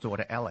 19-year-old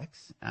daughter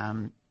Alex,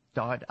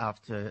 died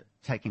after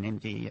taking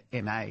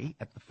MDMA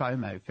at the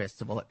FOMO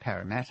festival at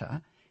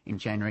Parramatta in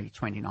January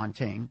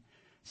 2019,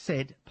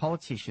 said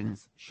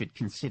politicians should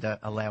consider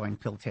allowing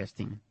pill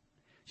testing.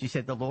 She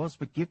said the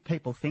laws would give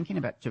people thinking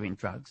about doing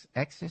drugs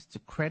access to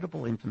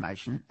credible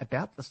information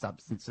about the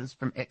substances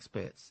from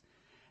experts.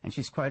 And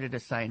she's quoted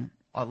as saying,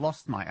 "I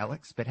lost my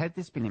Alex, but had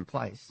this been in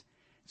place,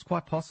 it's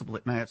quite possible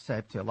it may have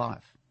saved her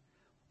life.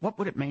 What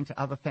would it mean to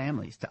other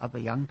families, to other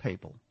young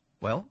people?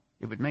 Well,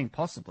 it would mean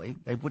possibly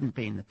they wouldn't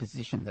be in the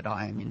position that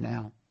I am in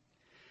now."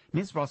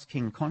 Ms Ross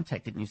King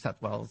contacted New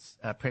South Wales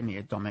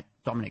Premier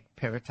Dominic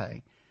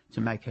Perrottet to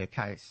make her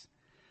case.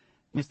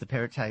 Mr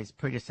Perrottet's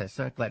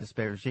predecessor, Gladys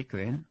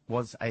Berejiklian,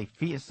 was a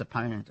fierce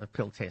opponent of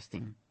pill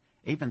testing,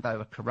 even though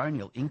a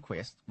coronial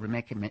inquest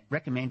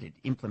recommended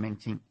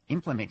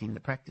implementing the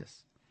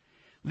practice.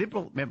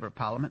 Liberal Member of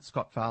Parliament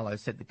Scott Farlow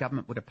said the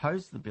government would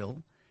oppose the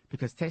bill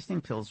because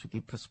testing pills would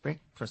give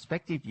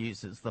prospective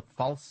users the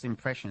false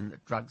impression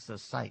that drugs are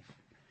safe.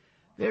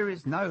 There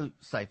is no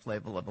safe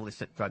level of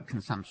illicit drug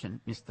consumption,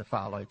 Mr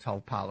Farlow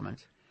told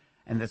Parliament,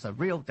 and there's a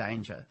real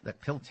danger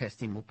that pill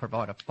testing will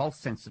provide a false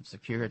sense of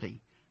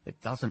security that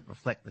doesn't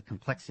reflect the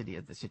complexity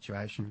of the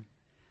situation.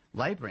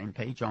 Labor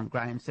MP John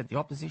Graham said the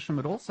opposition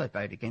would also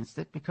vote against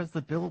it because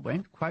the bill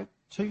went, quote,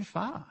 too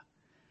far.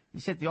 He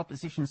said the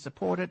opposition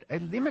supported a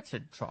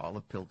limited trial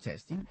of pill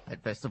testing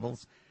at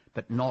festivals,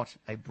 but not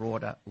a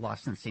broader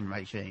licensing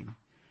regime.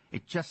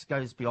 It just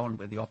goes beyond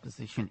where the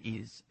opposition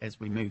is as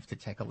we move to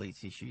tackle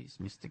these issues,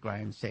 Mr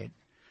Graham said.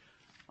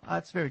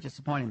 It's very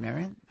disappointing,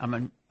 Marion. I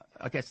mean,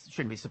 I guess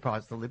shouldn't be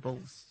surprised the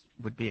Liberals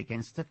would be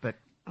against it, but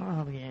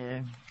Oh,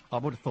 yeah. I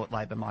would have thought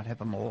Labor might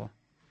have a more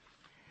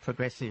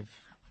progressive...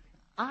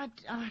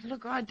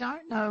 Look, I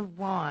don't know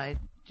why,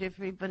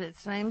 Jeffrey, but it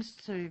seems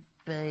to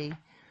be...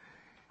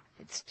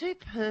 It's too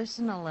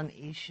personal an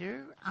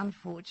issue,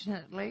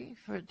 unfortunately,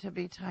 for it to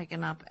be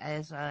taken up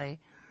as a...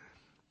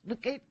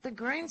 Look, the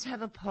Greens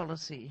have a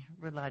policy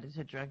related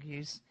to drug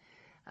use,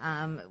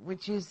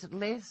 which is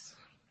less,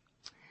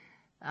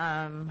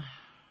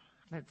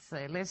 let's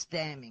say, less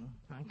damning,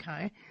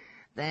 okay,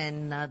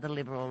 than the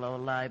Liberal or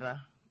Labor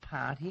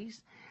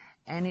parties.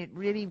 And it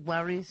really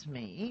worries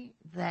me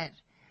that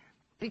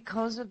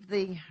because of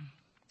the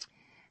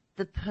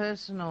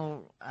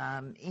personal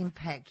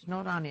impact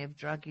not only of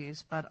drug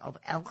use but of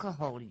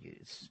alcohol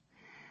use,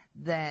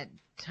 that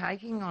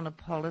taking on a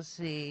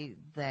policy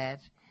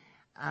that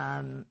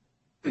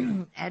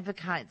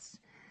advocates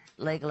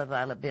legal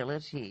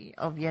availability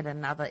of yet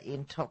another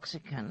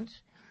intoxicant,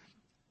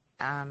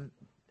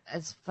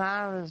 as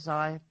far as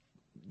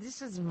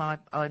this is my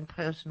own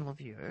personal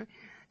view,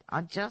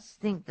 I just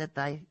think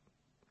that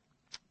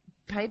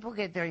people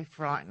get very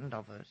frightened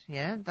of it,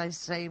 yeah? They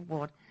see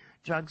what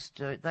drugs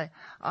do.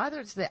 Either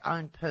it's their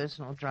own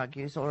personal drug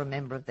use or a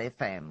member of their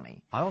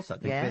family. I also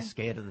think they're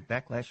scared of the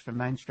backlash from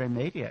mainstream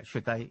media.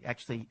 Should they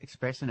actually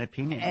express an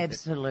opinion?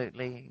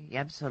 Absolutely,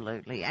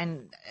 absolutely.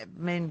 And, I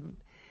mean,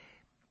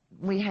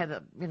 we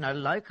have,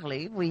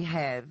 locally we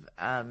have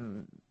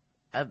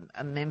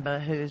a member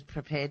who's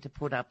prepared to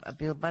put up a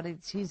bill, but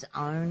it's his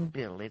own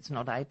bill. It's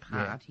not a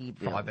party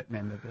bill. Private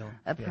member bill.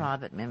 A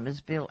private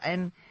member's bill.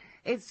 And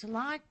it's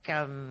like,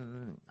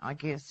 I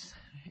guess,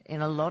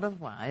 in a lot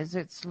of ways,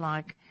 it's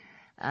like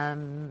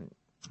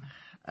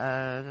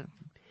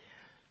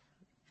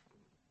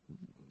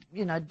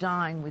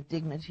dying with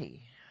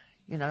dignity.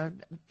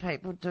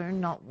 People do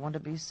not want to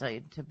be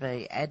seen to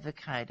be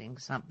advocating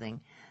something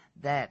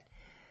that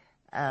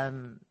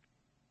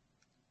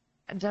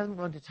doesn't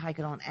want to take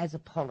it on as a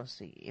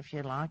policy, if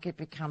you like. It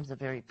becomes a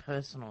very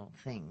personal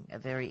thing, a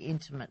very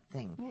intimate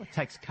thing. Well, it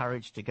takes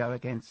courage to go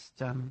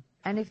against.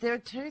 And if there are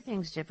two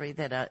things, Jeffrey,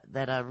 that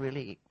are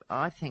really,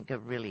 I think, are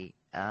really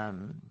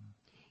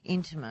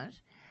intimate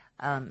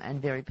and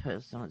very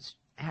personal, it's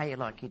how you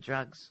like your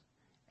drugs,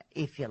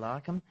 if you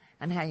like them,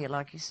 and how you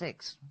like your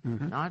sex,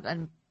 right?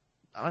 And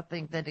I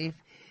think that if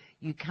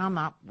you come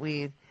up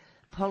with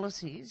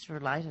policies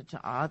related to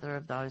either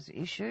of those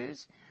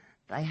issues,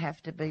 they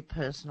have to be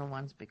personal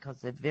ones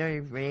because they're very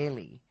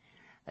rarely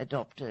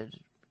adopted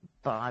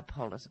by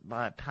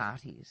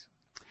parties.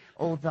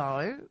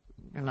 Although,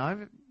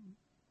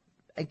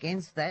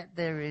 against that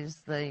there is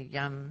the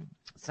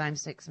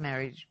same-sex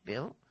marriage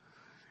bill,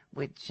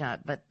 which,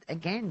 but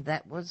again,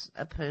 that was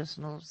a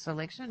personal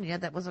selection. Yeah,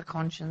 that was a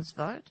conscience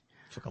vote.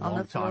 Took a on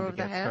long the floor time to of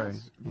the get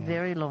House. through. Yeah.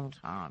 Very long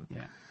time.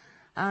 Yeah.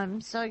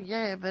 So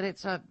yeah, but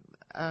it's a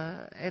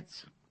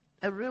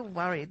real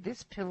worry.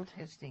 This pill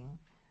testing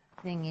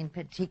thing in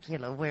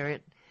particular, where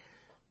it,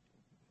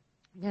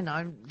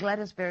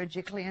 Gladys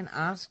Berejiklian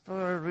asked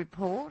for a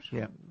report,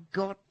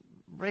 got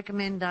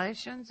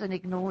recommendations and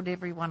ignored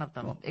every one of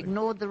them. Well,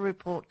 ignored the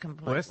report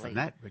completely. Worse than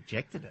that,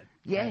 rejected it.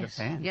 Yes, out of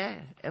hand. yeah,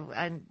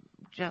 and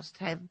just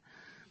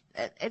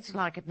it's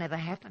like it never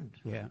happened.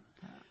 Yeah.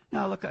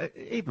 No, look,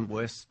 even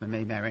worse for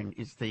me, Marion,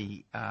 is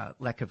the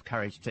lack of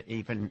courage to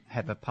even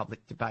have a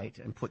public debate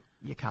and put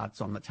your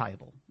cards on the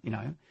table,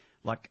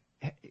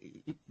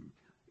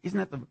 isn't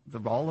that the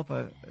role of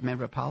a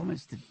member of parliament,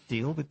 is to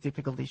deal with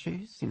difficult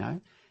issues,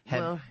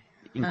 have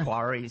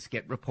inquiries,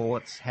 get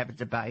reports, have a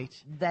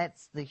debate?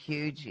 That's the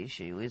huge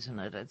issue, isn't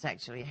it? It's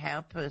actually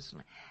how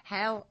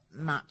far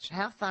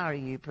are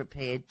you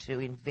prepared to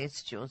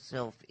invest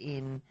yourself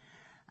in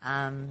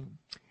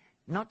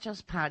not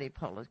just party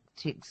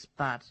politics,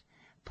 but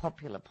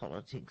popular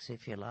politics,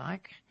 if you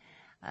like.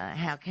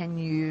 How can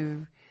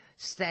you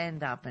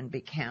stand up and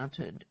be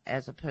counted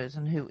as a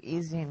person who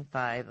is in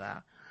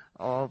favour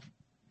of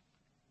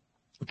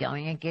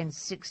going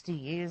against 60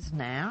 years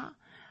now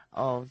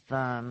of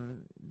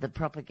the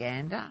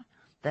propaganda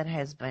that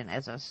has been,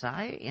 as I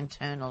say,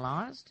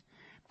 internalised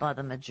by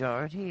the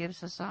majority of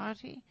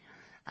society?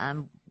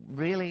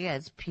 Really,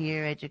 as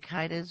peer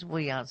educators,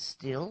 we are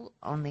still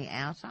on the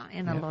outer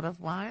in a lot of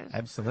ways.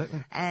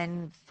 Absolutely.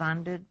 And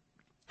funded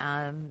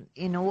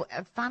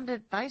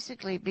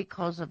basically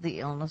because of the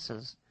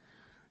illnesses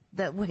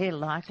that we're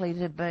likely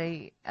to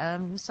be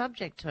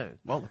subject to.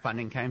 Well, the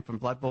funding came from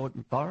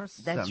bloodborne virus.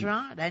 That's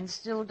right, and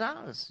still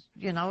does.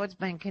 It's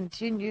been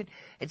continued.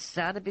 It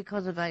started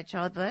because of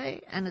HIV,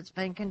 and it's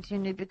been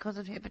continued because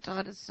of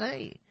hepatitis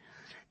C.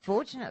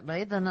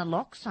 Fortunately, the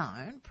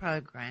naloxone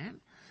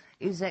program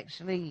is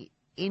actually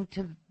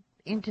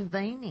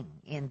intervening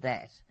in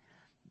that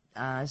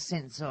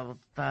sense of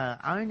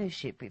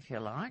ownership, if you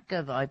like,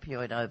 of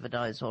opioid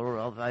overdose or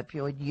of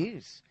opioid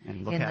use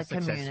and look in how the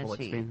successful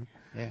community.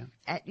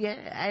 It's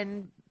been.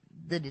 And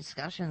the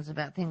discussions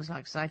about things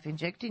like safe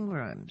injecting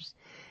rooms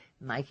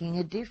making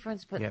a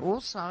difference, but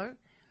also,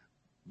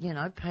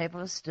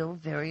 people are still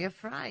very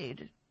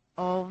afraid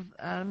of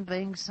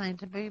being seen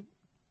to be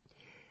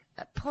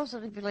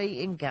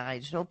positively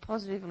engaged or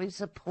positively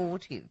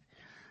supportive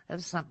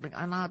of something.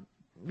 And I,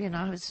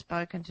 have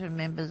spoken to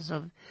members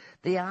of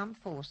the armed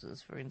forces,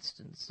 for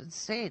instance, and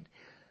said,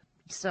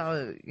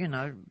 so,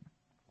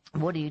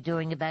 what are you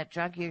doing about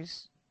drug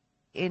use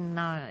in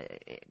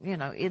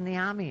the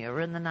Army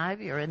or in the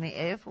Navy or in the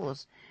Air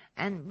Force?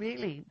 And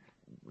really,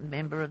 a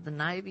member of the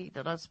Navy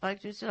that I spoke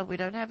to said, we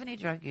don't have any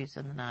drug use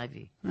in the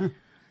Navy.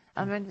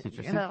 I mean,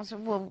 I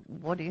said, well,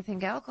 what do you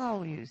think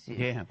alcohol use is?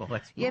 Yeah, well,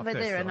 that's but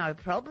there are no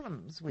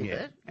problems with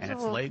it. And so,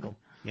 it's legal.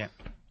 Yeah.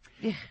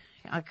 Yeah,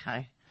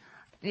 okay.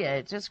 Yeah,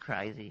 it's just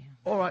crazy.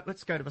 All right,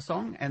 let's go to the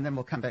song, and then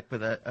we'll come back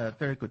with a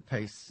very good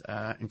piece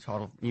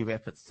entitled New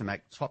Efforts to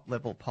Make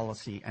Top-Level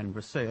Policy and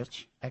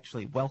Research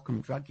Actually Welcome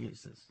Drug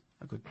Users.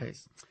 A good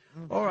piece.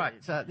 All right,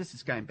 this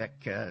is going back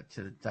to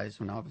the days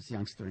when I was a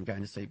youngster and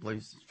going to see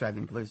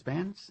Australian blues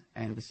bands,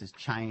 and this is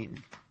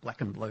Chain,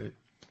 Black and Blue.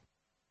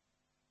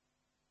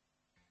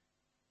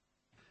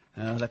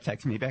 That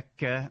takes me back,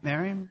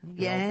 Marion.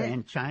 The old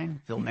band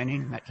Chain, Phil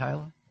Manning, Matt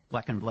Taylor,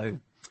 Black and Blue.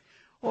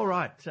 All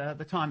right,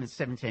 the time is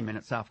 17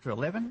 minutes after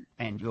 11,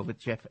 and you're with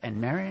Jeff and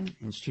Marion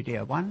in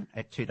Studio 1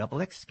 at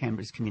 2XX,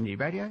 Canberra's Community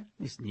Radio.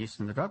 This is News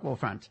from the Drug War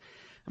Front.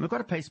 And we've got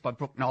a piece by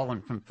Brooke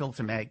Nolan from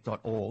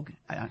filtermag.org,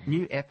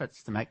 New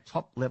Efforts to Make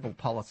Top-Level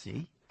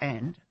Policy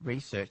and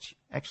Research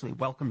Actually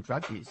Welcome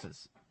Drug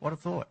Users. What a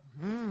thought.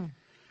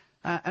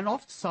 An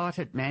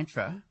oft-cited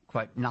mantra,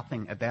 quote,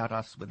 nothing about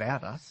us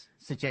without us,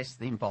 suggests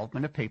the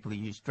involvement of people who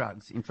use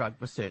drugs in drug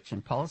research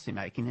and policy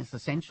making is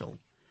essential.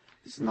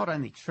 This is not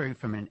only true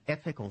from an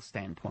ethical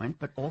standpoint,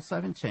 but also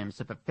in terms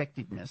of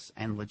effectiveness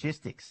and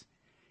logistics.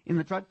 In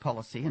the drug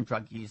policy and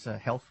drug user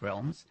health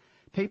realms,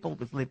 people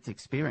with lived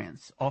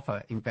experience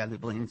offer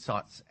invaluable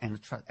insights and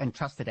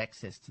trusted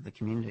access to the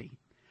community.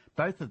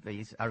 Both of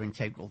these are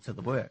integral to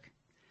the work.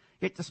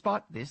 Yet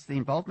despite this, the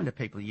involvement of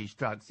people who use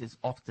drugs is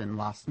often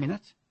last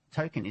minute,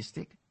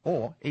 tokenistic,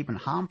 or even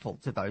harmful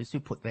to those who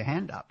put their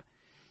hand up.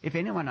 If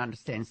anyone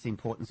understands the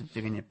importance of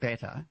doing it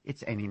better,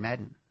 it's Annie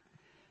Madden.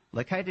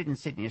 Located in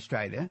Sydney,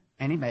 Australia,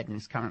 Annie Madden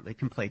is currently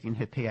completing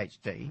her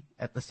PhD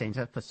at the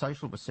Centre for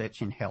Social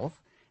Research in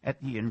Health at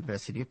the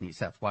University of New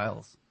South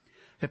Wales.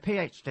 Her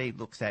PhD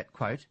looks at,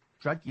 quote,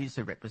 drug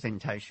user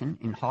representation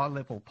in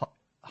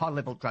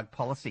high-level drug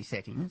policy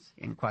settings,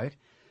 end quote,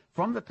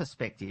 from the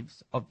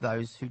perspectives of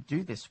those who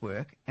do this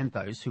work and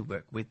those who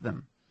work with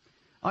them.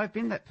 I've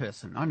been that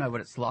person. I know what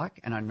it's like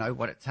and I know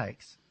what it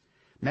takes.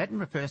 Madden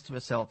refers to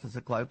herself as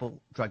a global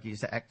drug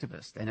user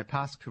activist, and her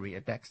past career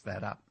backs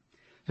that up.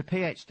 Her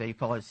PhD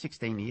follows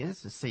 16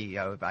 years as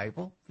CEO of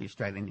ABLE, the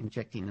Australian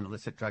Injecting and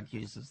Illicit Drug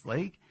Users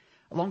League,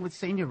 along with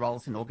senior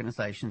roles in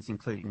organisations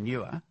including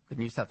NEWA, the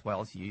New South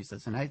Wales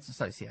Users and AIDS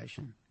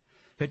Association.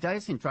 Her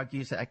days in drug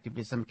user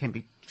activism can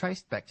be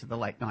traced back to the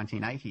late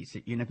 1980s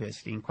at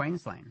University in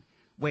Queensland,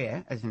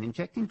 where, as an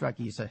injecting drug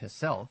user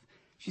herself,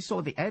 she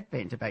saw the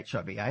advent of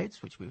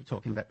HIV/AIDS, which we were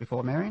talking about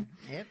before, Marion,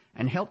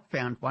 and helped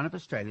found one of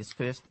Australia's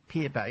first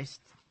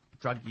peer-based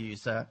drug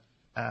user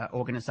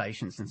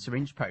organisations and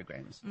syringe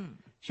programs.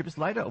 She was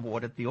later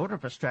awarded the Order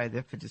of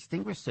Australia for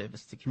Distinguished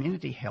Service to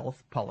Community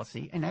Health,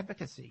 Policy and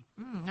Advocacy.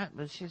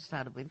 She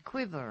started with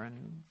Quiver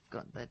and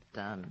got that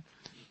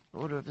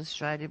Order of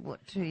Australia,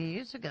 2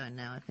 years ago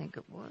now, I think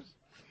it was.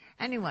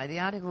 Anyway, the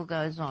article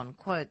goes on,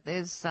 quote,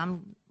 there's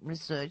some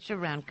research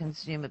around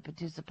consumer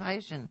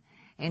participation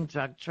in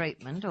drug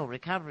treatment or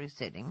recovery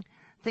setting,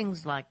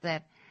 things like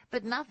that,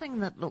 but nothing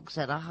that looks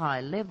at a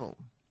high level.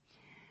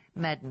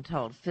 Madden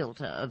told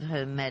Filter of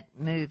her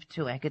move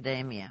to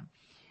academia.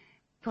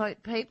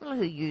 Quote, people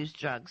who use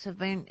drugs have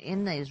been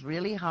in these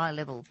really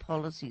high-level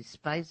policy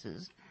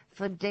spaces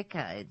for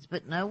decades,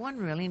 but no one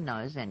really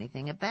knows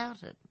anything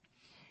about it.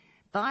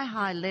 By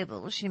high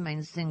level, she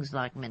means things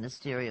like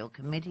ministerial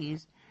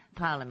committees,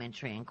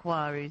 parliamentary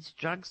inquiries,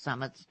 drug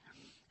summits,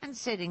 and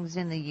settings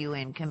in the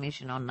UN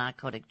Commission on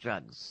Narcotic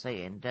Drugs,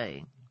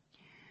 CND.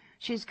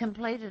 She's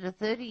completed a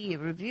 30-year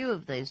review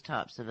of these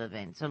types of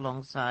events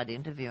alongside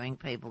interviewing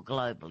people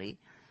globally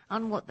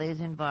on what these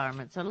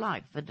environments are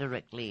like for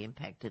directly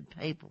impacted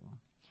people.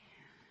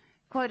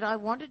 Quote, I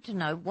wanted to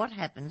know what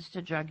happens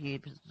to drug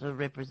user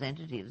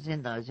representatives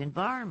in those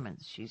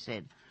environments, she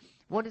said,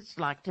 what it's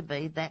like to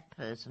be that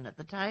person at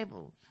the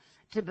table,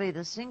 to be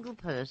the single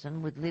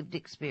person with lived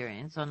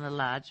experience on a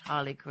large,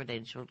 highly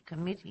credentialed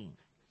committee.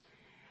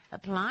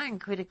 Applying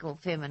critical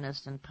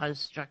feminist and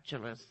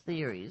post-structuralist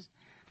theories,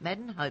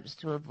 Madden hopes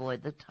to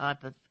avoid the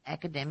type of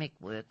academic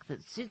work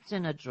that sits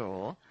in a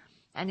drawer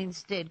and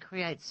instead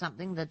creates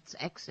something that's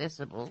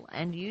accessible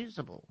and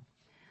usable.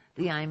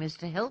 The aim is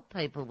to help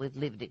people with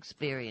lived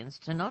experience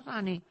to not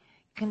only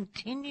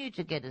continue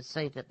to get a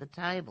seat at the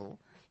table,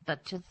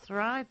 but to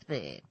thrive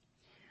there.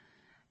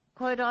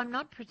 Quote, I'm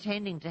not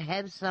pretending to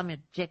have some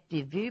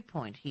objective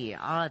viewpoint here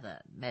either,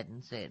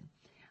 Madden said.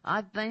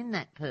 I've been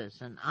that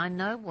person. I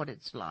know what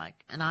it's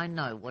like, and I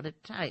know what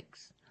it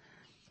takes.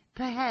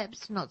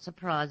 Perhaps, not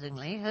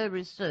surprisingly, her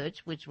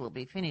research, which will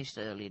be finished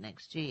early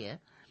next year,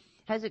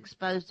 has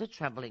exposed a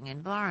troubling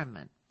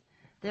environment.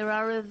 There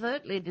are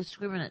overtly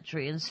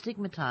discriminatory and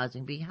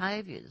stigmatising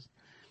behaviours,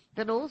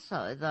 but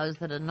also those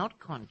that are not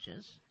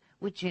conscious,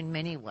 which in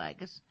many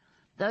ways,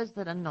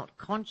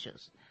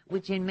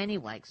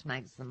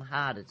 makes them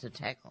harder to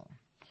tackle.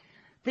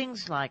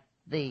 Things like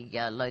the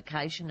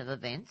location of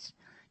events,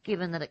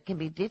 given that it can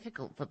be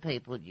difficult for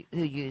people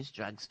who use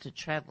drugs to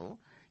travel,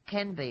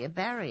 can be a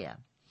barrier.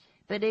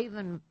 But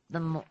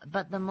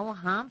the more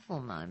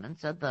harmful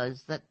moments are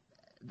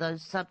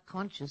those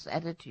subconscious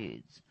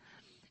attitudes.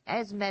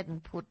 As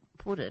Madden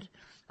put it,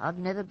 I've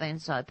never been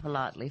so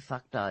politely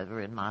fucked over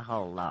in my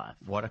whole life.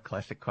 What a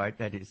classic quote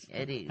that is.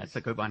 It is. That's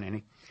a good one,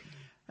 Annie.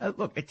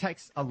 Look, it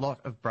takes a lot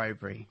of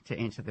bravery to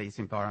enter these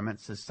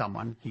environments as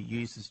someone who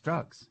uses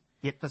drugs.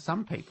 Yet for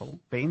some people,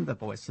 being the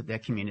voice of their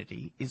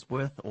community is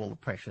worth all the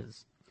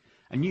pressures.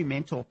 A new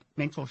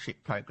mentorship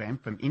program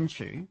from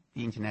INSHU,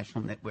 the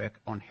International Network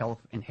on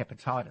Health and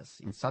Hepatitis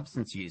in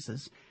Substance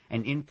Users,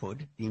 and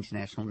INPUD, the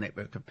International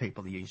Network of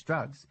People Who Use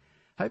Drugs,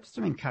 hopes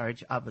to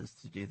encourage others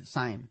to do the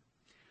same.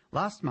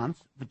 Last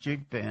month, the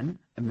Jude Byrne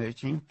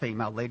Emerging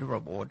Female Leader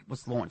Award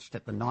was launched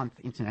at the 9th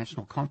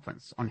International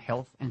Conference on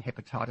Health and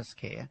Hepatitis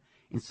Care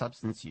in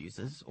Substance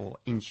Users, or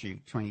INSHU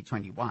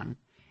 2021,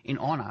 in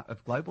honour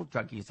of global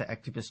drug user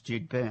activist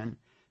Jude Byrne,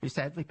 who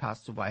sadly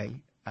passed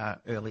away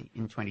early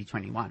in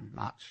 2021,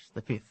 March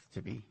the 5th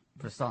to be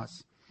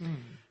precise.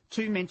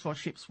 2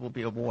 mentorships will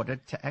be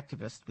awarded to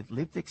activists with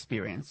lived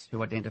experience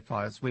who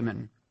identify as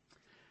women.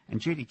 And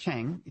Judy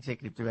Chang,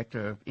 Executive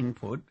Director of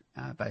Input,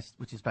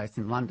 which is based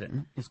in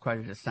London, is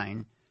quoted as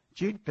saying,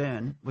 Jude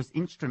Byrne was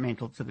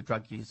instrumental to the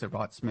drug user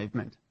rights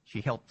movement.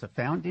 She helped to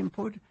found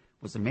Input,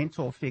 was a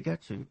mentor figure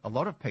to a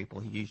lot of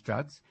people who use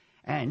drugs,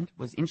 and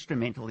was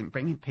instrumental in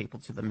bringing people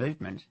to the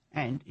movement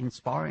and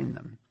inspiring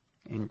them,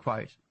 end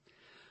quote.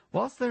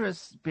 Whilst there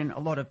has been a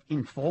lot of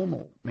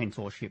informal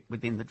mentorship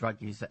within the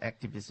drug user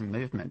activism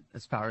movement,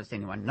 as far as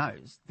anyone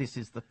knows, this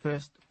is the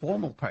first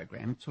formal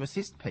program to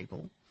assist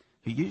people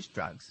who use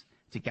drugs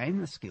to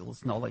gain the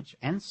skills, knowledge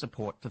and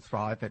support to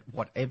thrive at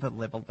whatever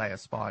level they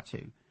aspire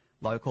to,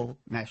 local,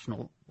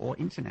 national or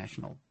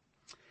international.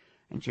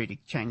 And Judy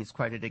Chang is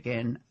quoted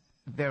again,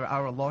 there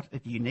are a lot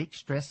of unique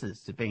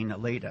stresses to being a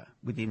leader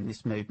within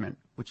this movement,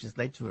 which has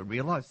led to a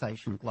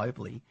realisation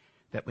globally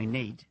that we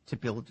need to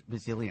build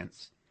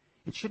resilience.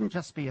 It shouldn't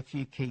just be a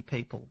few key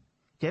people.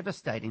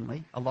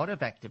 Devastatingly, a lot of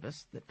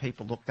activists that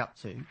people looked up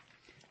to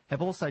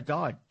have also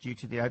died due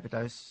to the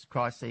overdose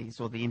crises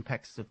or the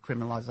impacts of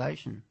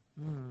criminalisation.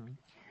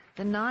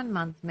 The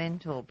 9-month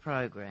mentor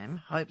program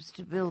hopes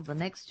to build the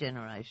next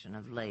generation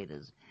of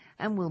leaders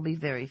and will be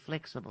very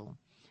flexible.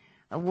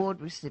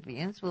 Award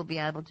recipients will be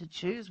able to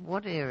choose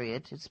what area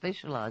to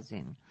specialise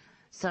in,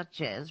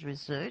 such as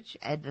research,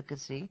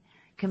 advocacy,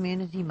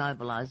 community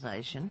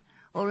mobilisation,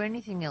 or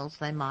anything else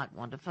they might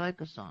want to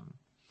focus on.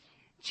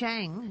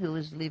 Chang, who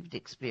has lived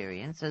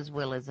experience as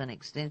well as an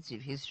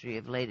extensive history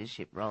of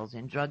leadership roles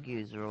in drug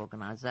user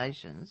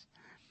organisations,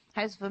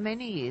 has for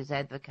many years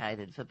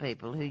advocated for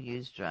people who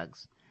use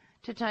drugs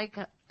to take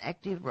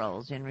active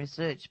roles in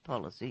research,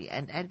 policy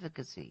and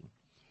advocacy.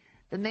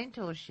 The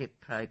mentorship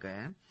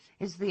program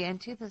is the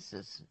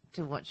antithesis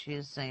to what she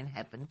has seen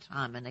happen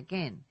time and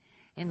again,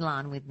 in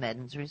line with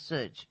Madden's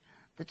research,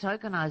 the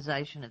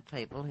tokenisation of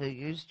people who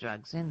use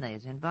drugs in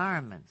these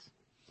environments.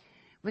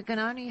 We can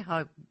only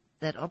hope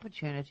that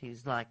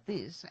opportunities like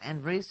this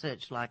and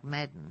research like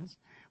Madden's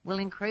will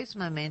increase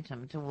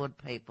momentum toward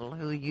people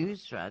who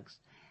use drugs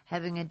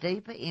having a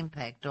deeper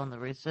impact on the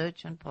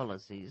research and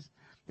policies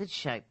that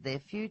shape their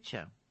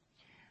future.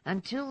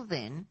 Until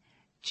then,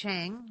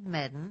 Chang,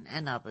 Madden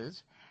and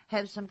others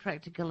have some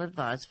practical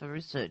advice for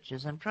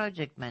researchers and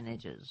project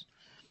managers.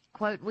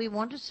 Quote, we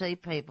want to see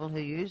people who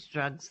use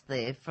drugs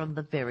there from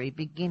the very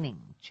beginning,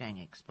 Chang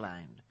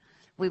explained.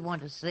 We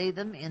want to see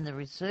them in the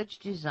research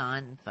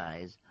design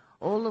phase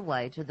all the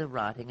way to the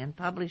writing and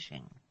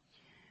publishing.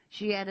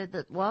 She added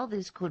that while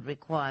this could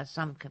require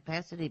some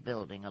capacity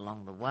building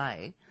along the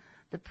way,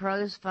 the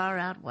pros far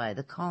outweigh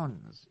the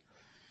cons.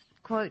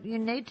 Quote, you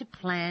need to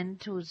plan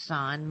to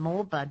assign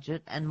more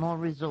budget and more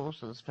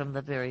resources from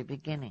the very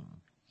beginning.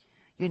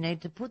 You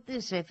need to put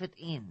this effort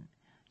in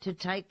to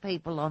take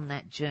people on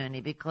that journey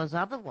because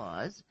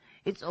otherwise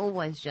it's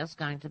always just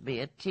going to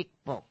be a tick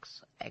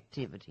box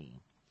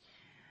activity.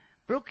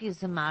 Brooke is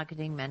the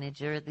marketing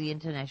manager at the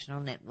International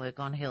Network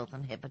on Health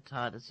and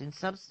Hepatitis in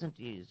Substance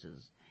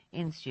Users,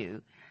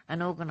 INSU,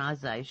 an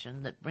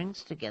organisation that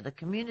brings together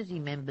community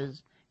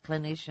members,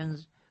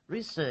 clinicians,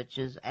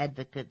 researchers,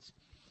 advocates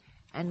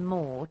and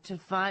more to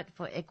fight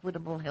for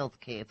equitable health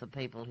care for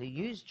people who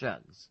use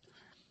drugs.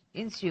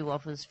 INSU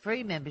offers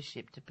free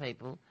membership to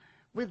people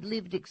with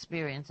lived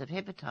experience of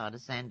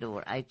hepatitis and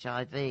or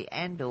HIV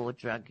and or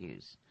drug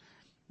use.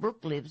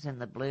 Brooke lives in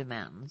the Blue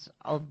Mountains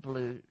of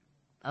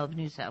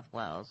New South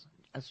Wales,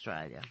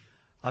 Australia.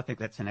 I think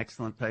that's an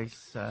excellent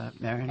piece,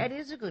 Marion. It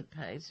is a good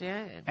piece,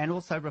 yeah. And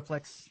also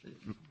reflects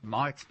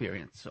my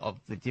experience of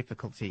the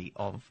difficulty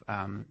of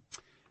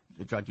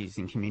the drug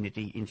using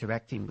community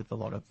interacting with a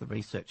lot of the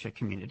researcher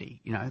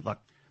community, you know, like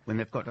when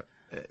they've got...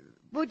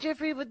 Well,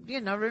 Jeffrey, you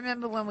know,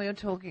 remember when we were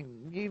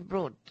talking, you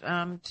brought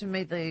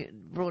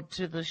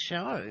to the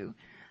show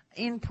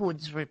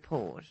Input's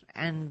report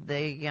and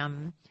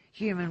the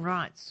human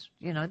rights,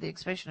 you know, the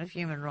expression of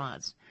human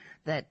rights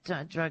that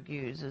drug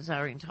users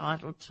are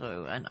entitled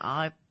to. And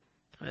I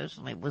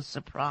personally was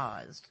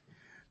surprised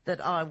that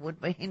I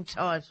would be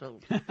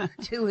entitled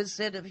to a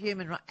set of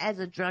human rights, as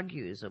a drug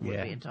user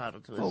would be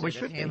entitled to a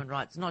set of human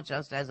rights, not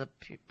just as a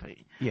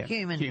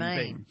human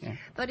being. Yeah.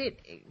 But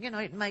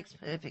it makes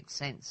perfect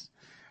sense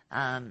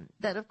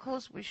that of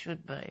course we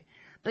should be.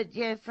 But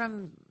yeah,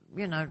 from,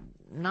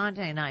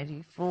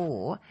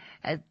 1984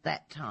 at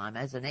that time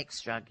as an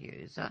ex-drug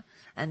user,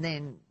 and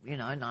then,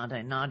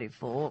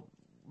 1994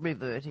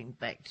 reverting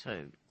back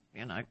to,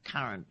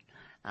 current,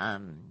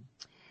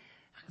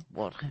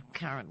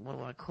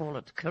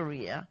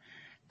 career,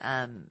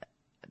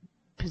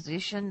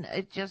 position.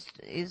 It just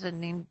is I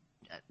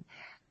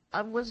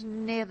was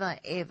never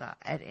ever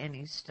at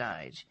any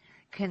stage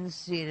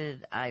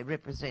considered a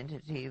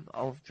representative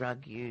of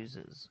drug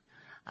users.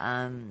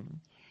 And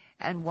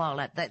while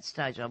at that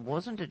stage I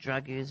wasn't a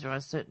drug user, I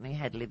certainly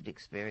had lived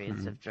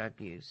experience of drug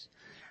use.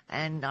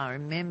 And I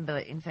remember,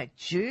 in fact,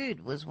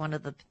 Jude was one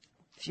of the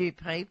few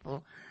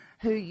people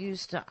who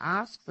used to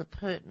ask the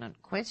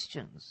pertinent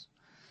questions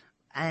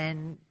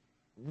and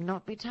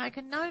not be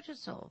taken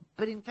notice of.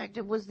 But in fact,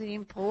 it was the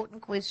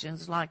important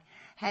questions like,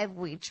 have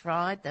we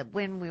tried that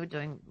when we were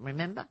doing,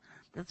 remember,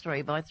 the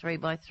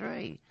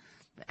 3x3x3,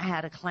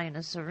 how to clean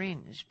a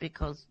syringe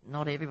because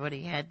not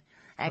everybody had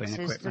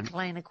access to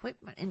clean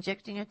equipment,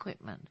 injecting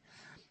equipment.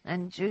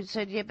 And Jude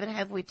said, yeah, but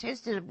have we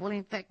tested it? Well,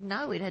 in fact,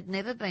 no, it had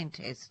never been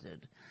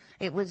tested.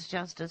 It was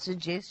just a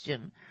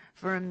suggestion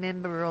for a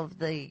member of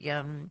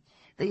the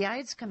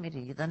AIDS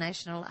committee, the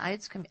National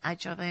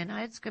HIV and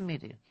AIDS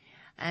committee.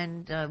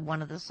 And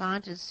one of the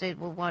scientists said,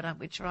 well, why don't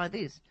we try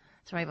this,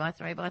 3 by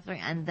 3 by 3?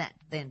 And that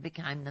then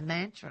became the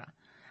mantra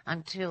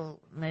until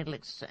needle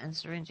and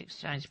syringe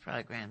exchange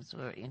programs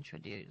were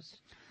introduced.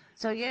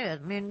 So, yeah,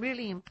 I mean,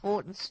 really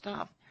important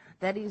stuff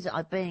that is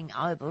being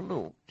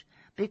overlooked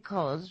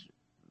because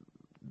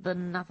the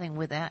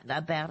nothing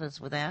about us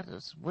without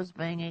us was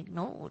being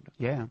ignored.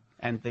 Yeah,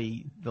 and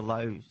the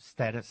low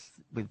status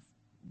with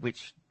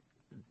which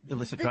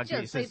illicit drug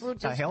users people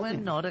just are held were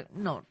in.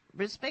 not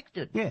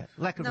respected. Yeah,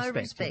 lack of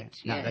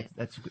respect. Yeah. Yeah.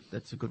 No,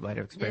 that's a good way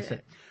to express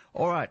it.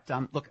 All right,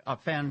 look, I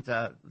found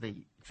the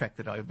track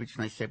that I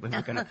originally said we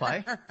were going to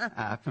play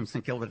from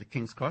St Kilda to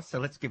King's Cross, so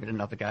let's give it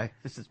another go.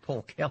 This is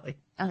Paul Kelly.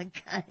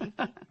 Okay.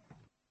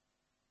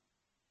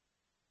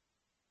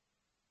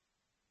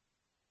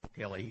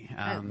 Kelly.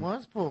 It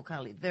was Paul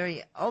Kelly,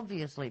 very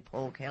obviously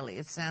Paul Kelly.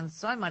 It sounds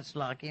so much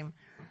like him,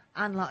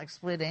 unlike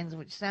Split Ends,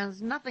 which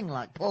sounds nothing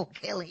like Paul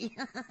Kelly.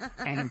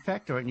 And in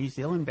fact, are a New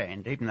Zealand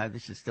band, even though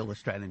this is still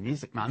Australian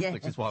Music Month, Yes.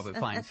 which is why we're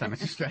playing so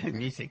much Australian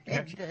music.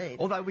 Indeed.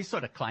 Although we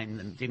sort of claimed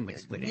them, didn't we,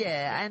 Split Ends?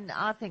 Yeah, and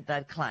I think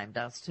they've claimed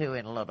us too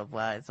in a lot of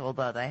ways,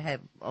 although they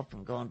have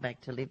often gone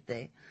back to live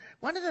there.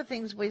 One of the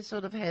things we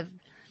sort of have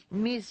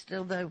missed,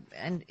 although,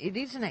 and it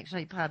isn't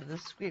actually part of the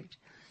script,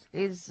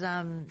 is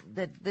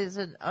that there's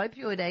an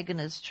opioid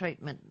agonist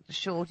treatment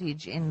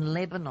shortage in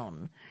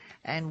Lebanon,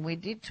 and we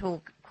did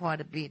talk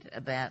quite a bit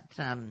about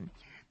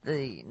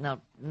the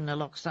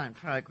naloxone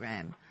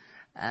program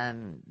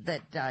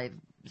that Dave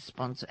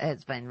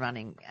has been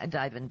running.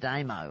 Dave and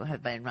Damo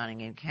have been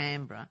running in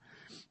Canberra,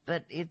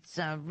 but it's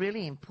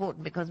really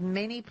important because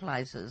many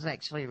places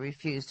actually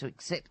refuse to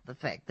accept the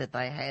fact that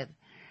they have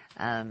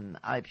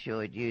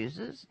opioid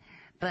users,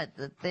 but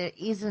that there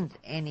isn't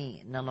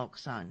any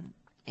naloxone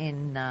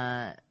in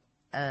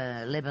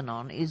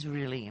Lebanon is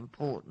really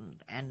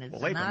important. And it's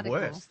Well, an even article,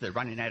 worse, they're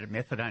running out of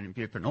methadone and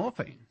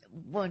buprenorphine.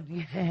 Well,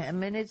 yeah, I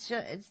mean, it's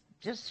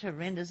just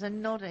horrendous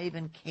and not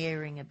even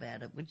caring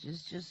about it, which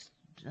is just...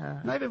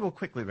 Maybe we'll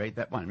quickly read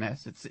that one,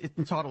 Mass. It's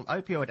entitled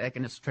Opioid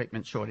Agonist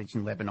Treatment Shortage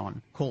in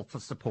Lebanon, Call for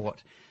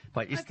Support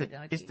by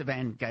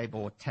Istvan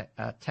Gabor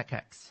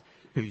Takacs,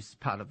 who's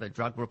part of the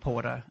Drug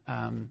Reporter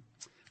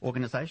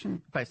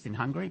organisation based in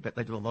Hungary, but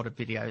they do a lot of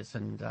videos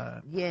and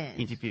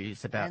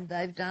interviews about... And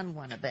they've done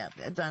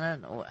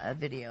a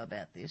video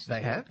about this.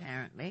 They have?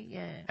 Apparently,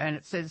 yeah. And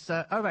it says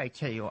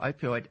OAT, or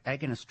opioid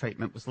agonist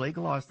treatment, was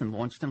legalised and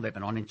launched in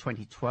Lebanon in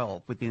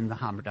 2012 within the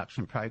harm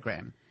reduction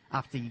program,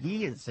 after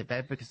years of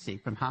advocacy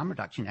from harm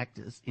reduction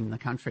actors in the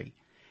country.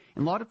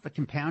 In light of the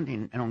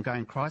compounding and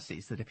ongoing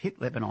crises that have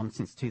hit Lebanon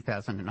since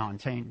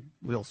 2019,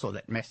 we all saw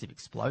that massive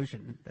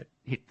explosion that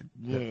hit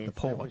the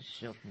port. That was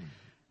shocking.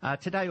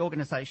 Today,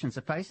 organisations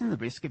are facing the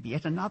risk of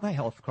yet another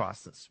health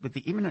crisis with the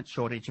imminent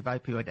shortage of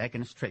opioid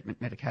agonist treatment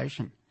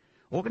medication.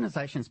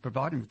 Organisations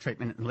providing the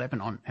treatment in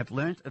Lebanon have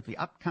learnt of the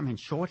upcoming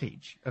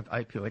shortage of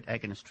opioid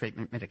agonist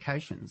treatment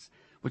medications,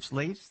 which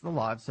leaves the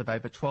lives of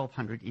over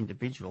 1,200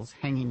 individuals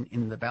hanging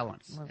in the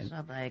balance. Well,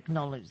 so they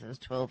acknowledge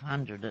there's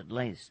 1,200 at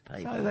least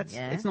people. So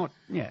it's not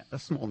a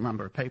small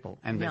number of people.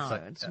 And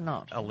no, it's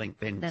not. A link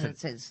then to it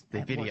says,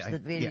 the video. Watch the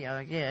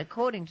video, yeah.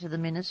 According to the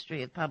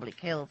Ministry of Public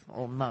Health,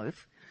 or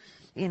MOF,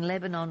 in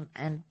Lebanon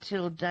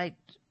to date,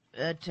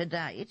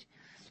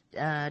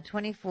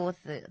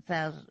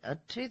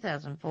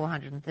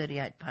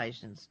 2,438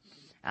 patients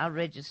are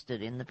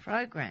registered in the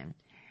program.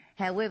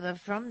 However,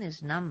 from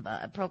this number,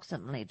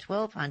 approximately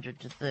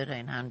 1,200 to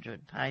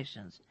 1,300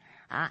 patients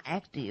are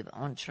active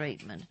on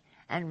treatment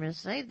and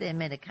receive their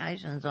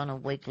medications on a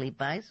weekly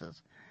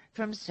basis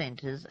from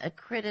centres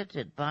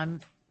accredited by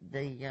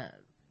the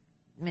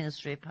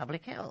Ministry of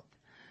Public Health.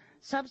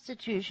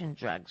 Substitution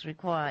drugs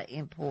require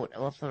import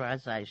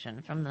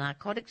authorisation from the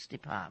Narcotics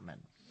Department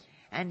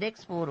and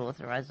export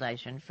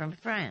authorisation from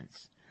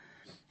France.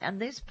 And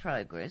this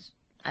process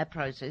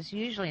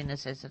usually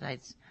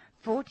necessitates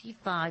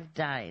 45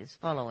 days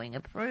following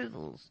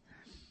approvals.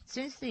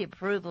 Since the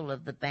approval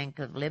of the Bank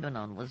of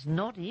Lebanon was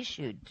not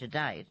issued to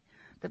date,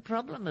 the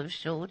problem of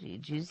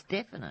shortage is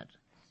definite.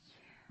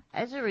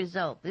 As a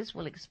result, this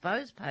will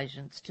expose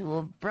patients to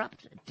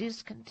abrupt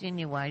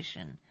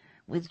discontinuation,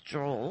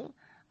 withdrawal,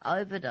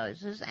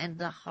 overdoses, and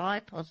the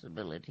high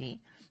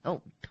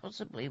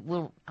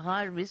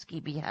risky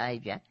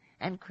behaviour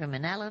and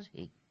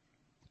criminality.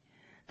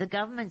 The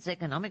government's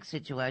economic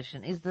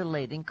situation is the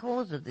leading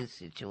cause of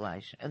this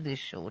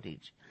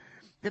shortage.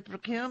 The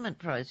procurement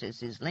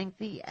process is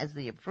lengthy, as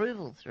the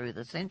approval through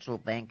the central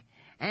bank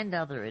and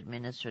other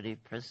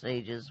administrative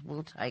procedures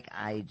will take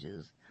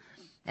ages.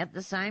 At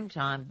the same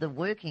time, the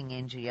working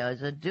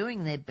NGOs are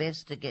doing their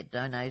best to get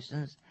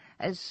donations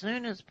as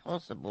soon as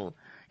possible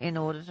in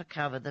order to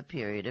cover the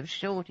period of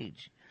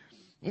shortage.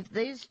 If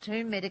these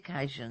two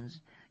medications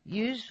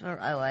used for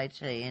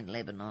OAT in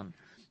Lebanon,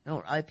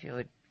 or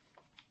opioid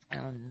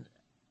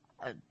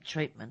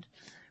treatment,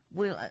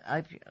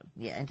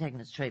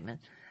 antagonist treatment,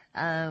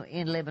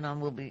 in Lebanon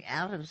will be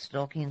out of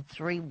stock in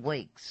 3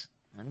 weeks.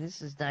 And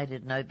this is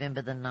dated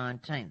November the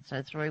 19th,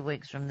 so 3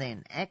 weeks from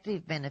then.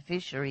 Active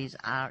beneficiaries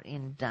are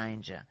in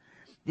danger.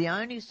 The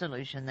only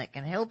solution that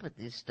can help at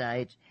this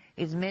stage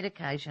is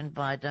medication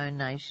by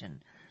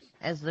donation,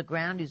 as the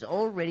ground is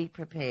already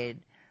prepared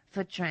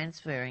for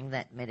transferring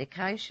that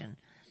medication.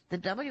 The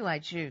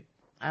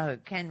WHO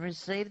can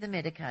receive the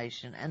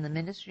medication, and the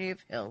Ministry of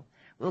Health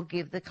will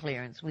give the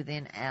clearance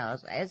within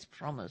hours, as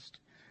promised,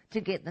 to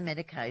get the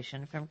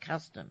medication from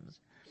customs.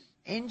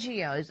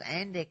 NGOs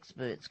and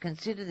experts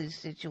consider this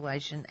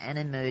situation an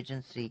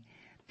emergency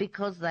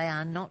because they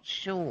are not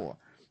sure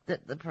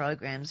that the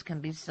programs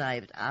can be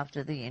saved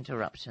after the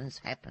interruptions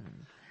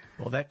happen.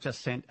 Well, that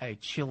just sent a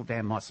chill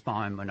down my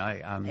spine when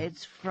I...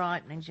 It's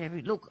frightening,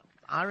 Jeffrey. Look,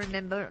 I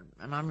remember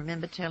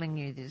telling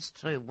you this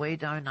too. We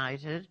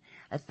donated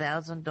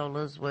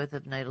 $1,000 worth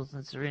of needles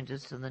and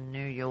syringes to the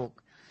New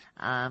York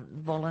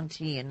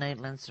volunteer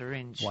needle and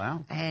syringe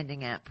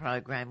handing out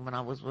program when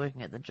I was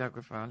working at the Drug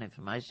Referral and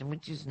Information,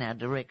 which is now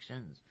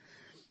Directions.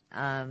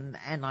 And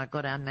I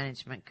got our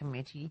management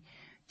committee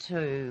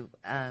to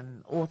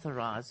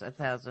authorise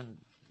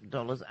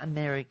 $1,000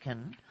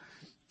 American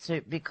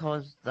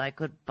because they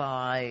could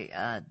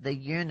buy the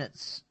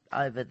units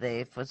over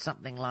there for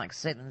something like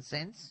 7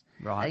 cents.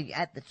 Right.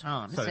 At the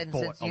time, so 7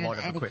 cents a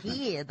unit, and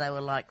here they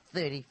were like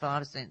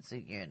 35 cents a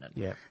unit.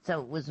 Yeah.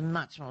 So it was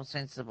much more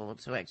sensible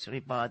to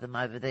actually buy them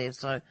over there.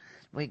 So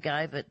we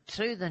gave it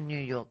to the New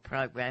York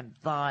program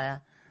via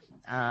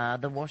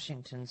the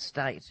Washington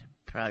State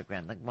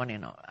program, the one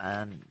in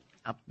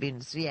up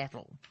in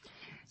Seattle.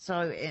 So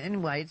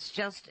anyway,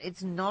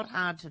 it's not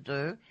hard to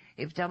do.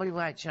 If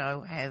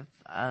WHO have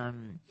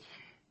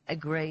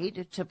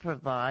agreed to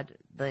provide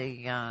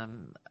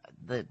the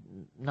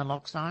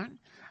naloxone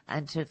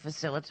and to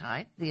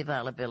facilitate the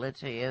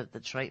availability of the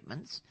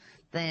treatments,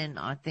 then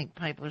I think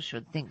people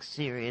should think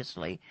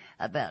seriously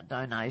about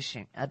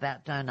donating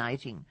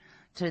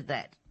to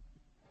that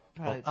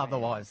program. Well,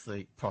 otherwise,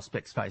 the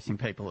prospects facing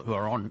people who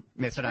are on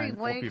methadone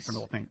or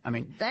buprenorphine, I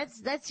mean...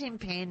 That's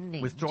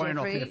impending, withdrawing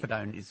off Jeffrey.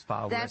 methadone is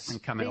far worse than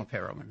coming off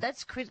heroin.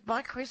 That's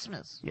by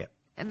Christmas. Yeah.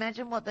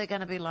 Imagine what they're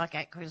going to be like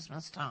at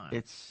Christmas time.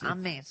 It's a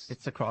mess.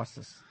 It's a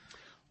crisis.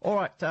 All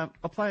right,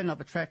 I'll play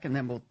another track and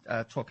then we'll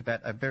talk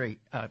about a very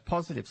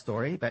positive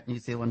story about New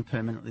Zealand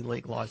permanently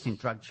legalising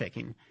drug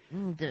checking.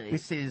 Indeed.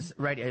 This is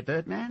Radio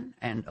Birdman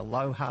and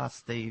Aloha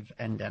Steve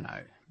and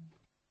Dano.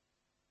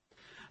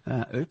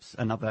 Oops,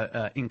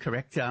 another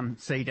incorrect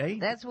CD.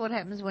 That's what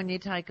happens when you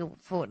take a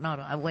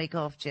week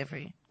off,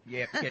 Jeffrey.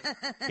 Yeah,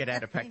 get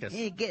out of practice.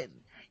 You get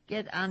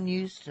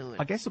unused to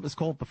it. I guess it was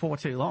called Before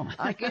Too Long.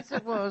 I guess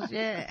it was,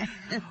 yeah.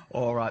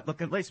 All right,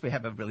 look, at least we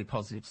have a really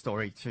positive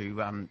story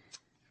to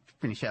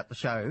finish out the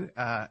show.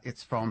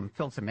 It's from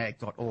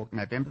filtermag.org,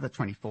 November the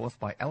 24th,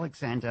 by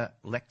Alexander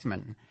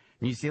Lechtman.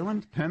 New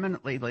Zealand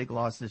permanently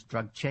legalises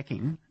drug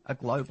checking, a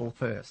global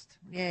first.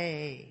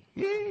 Yay.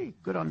 Yay,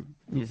 good on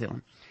New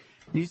Zealand.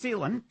 New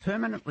Zealand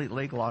permanently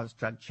legalised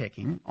drug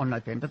checking on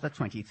November the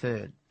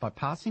 23rd by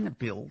passing a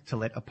bill to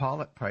let a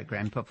pilot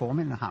program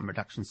performing the harm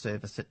reduction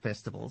service at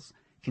festivals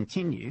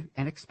continue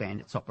and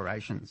expand its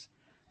operations.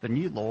 The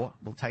new law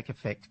will take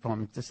effect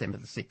from December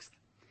the 6th.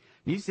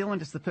 New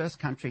Zealand is the first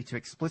country to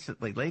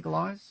explicitly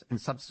legalise and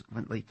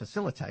subsequently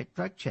facilitate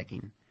drug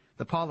checking.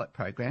 The pilot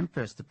program,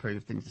 first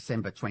approved in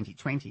December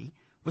 2020,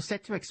 was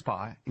set to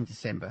expire in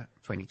December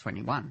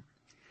 2021.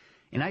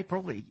 In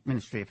April, the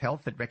Ministry of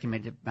Health had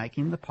recommended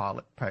making the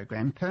pilot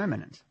program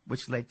permanent,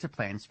 which led to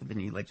plans for the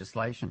new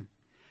legislation.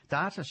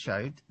 Data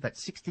showed that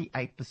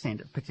 68%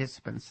 of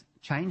participants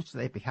changed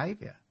their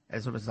behaviour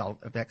as a result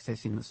of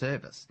accessing the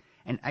service,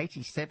 and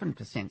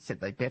 87% said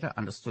they better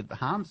understood the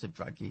harms of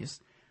drug use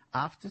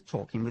after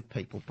talking with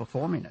people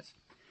performing it.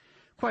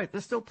 Quote,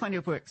 "There's still plenty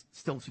of work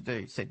still to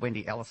do," said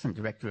Wendy Ellison,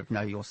 Director of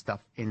Know Your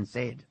Stuff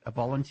NZ, a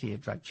volunteer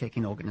drug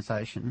checking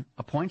organisation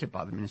appointed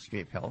by the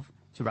Ministry of Health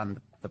to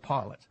run the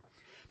pilot.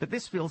 But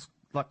this feels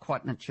like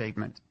quite an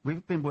achievement.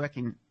 We've been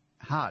working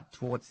hard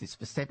towards this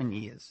for 7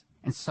 years,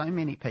 and so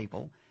many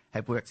people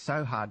have worked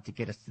so hard to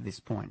get us to this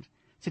point.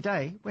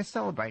 Today, we're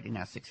celebrating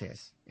our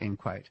success, end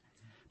quote.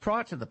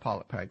 Prior to the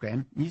pilot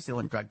program, New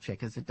Zealand drug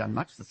checkers had done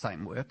much the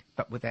same work,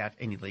 but without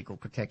any legal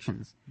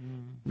protections.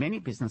 Many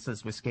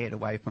businesses were scared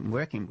away from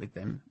working with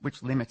them,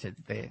 which limited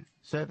their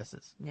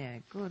services. Yeah,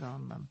 good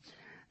on them.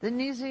 The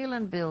New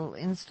Zealand bill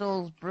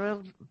installs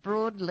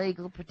broad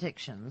legal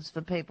protections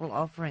for people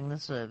offering the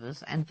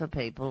service and for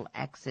people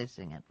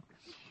accessing it.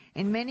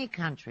 In many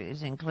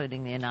countries,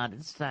 including the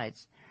United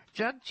States,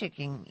 drug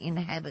checking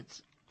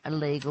inhabits a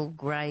legal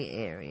grey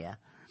area.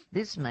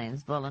 This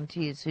means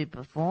volunteers who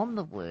perform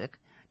the work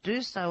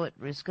do so at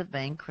risk of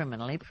being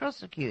criminally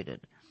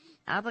prosecuted.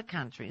 Other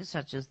countries,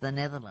 such as the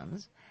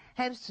Netherlands,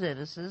 have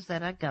services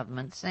that are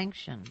government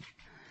sanctioned.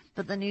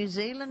 But the New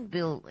Zealand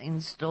bill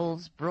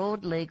installs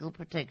broad legal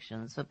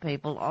protections for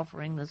people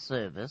offering the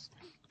service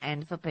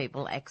and for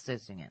people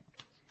accessing it.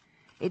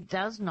 It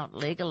does not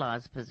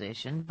legalise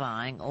possession,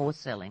 buying or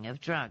selling of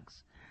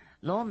drugs.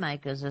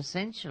 Lawmakers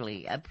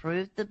essentially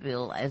approved the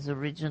bill as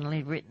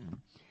originally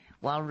written,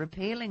 while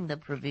repealing the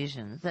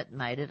provisions that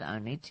made it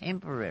only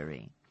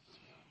temporary.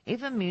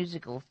 If a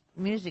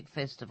music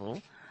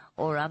festival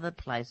or other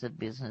place of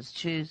business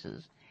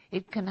chooses,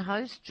 it can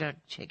host drug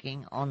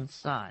checking on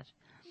site.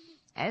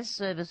 A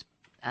service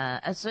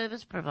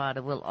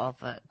provider will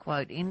offer,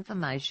 quote,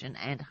 information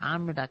and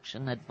harm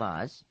reduction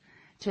advice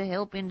to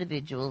help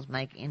individuals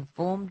make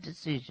informed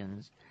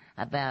decisions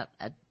about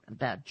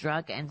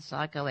drug and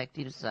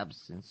psychoactive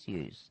substance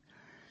use.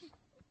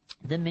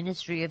 The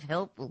Ministry of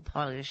Health will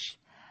publish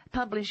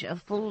a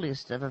full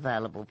list of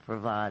available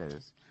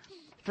providers.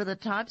 For the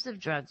types of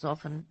drugs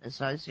often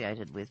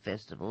associated with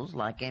festivals,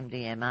 like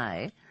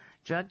MDMA,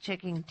 drug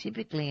checking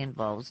typically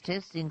involves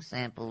testing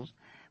samples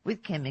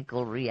with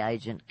chemical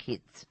reagent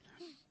kits,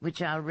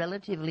 which are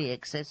relatively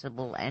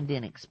accessible and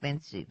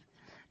inexpensive.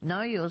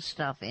 Know Your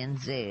Stuff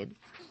NZ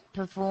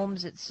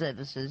performs its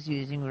services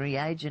using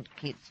reagent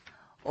kits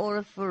or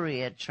a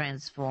Fourier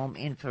transform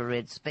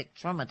infrared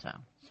spectrometer,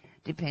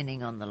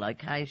 depending on the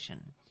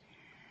location.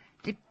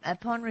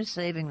 Upon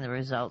receiving the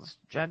results,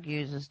 drug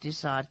users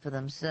decide for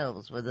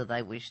themselves whether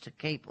they wish to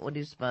keep or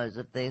dispose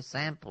of their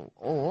sample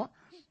or,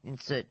 in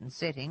certain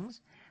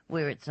settings,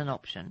 where it's an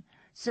option,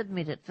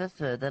 submit it for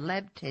further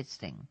lab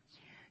testing.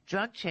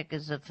 Drug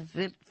checkers are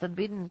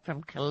forbidden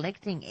from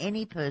collecting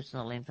any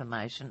personal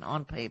information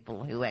on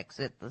people who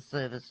access the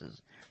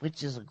services,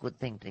 which is a good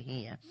thing to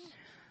hear.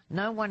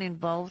 No one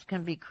involved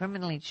can be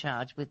criminally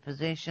charged with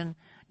possession,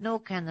 nor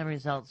can the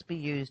results be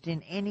used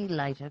in any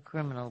later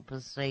criminal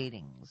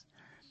proceedings.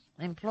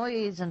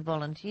 Employees and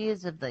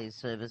volunteers of these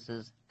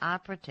services are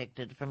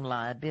protected from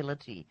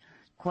liability,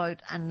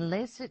 quote,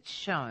 unless it's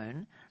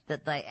shown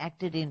that they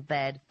acted in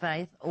bad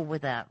faith or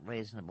without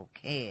reasonable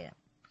care.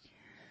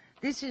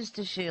 This is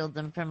to shield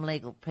them from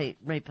legal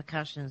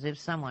repercussions if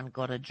someone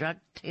got a drug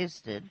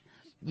tested,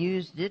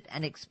 used it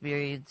and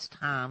experienced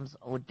harms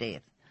or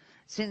death.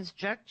 Since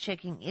drug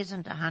checking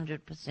isn't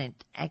 100%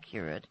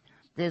 accurate,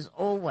 there's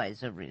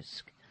always a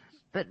risk.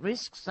 But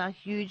risks are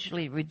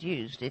hugely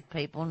reduced if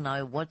people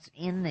know what's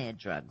in their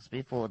drugs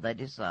before they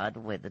decide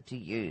whether to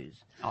use.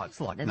 Oh, it's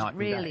like That's night and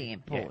really day.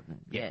 important.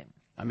 Yeah.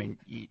 I mean,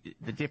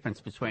 the difference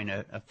between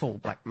a full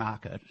black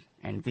market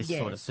and this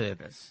sort of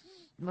service.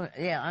 Well,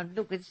 yeah,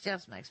 look, it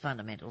just makes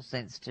fundamental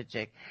sense to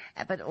check.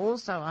 But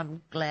also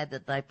I'm glad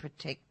that they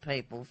protect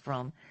people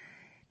from,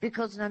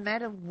 because no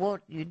matter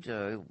what you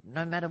do,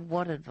 no matter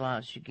what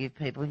advice you give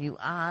people, you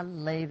are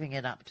leaving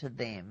it up to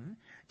them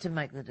to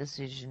make the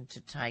decision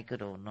to take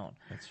it or not.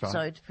 That's right.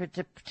 So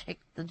to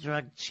protect the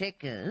drug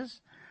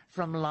checkers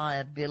from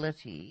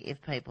liability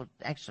if people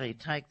actually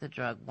take the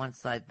drug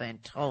once they've been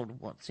told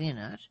what's in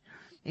it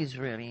is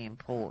really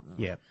important.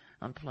 Yeah.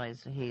 I'm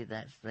pleased to hear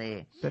that's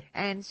there.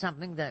 And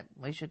something that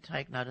we should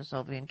take notice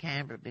of in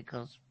Canberra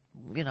because,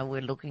 you know,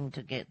 we're looking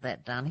to get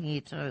that done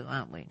here too,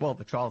 aren't we? Well,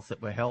 the trials that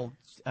were held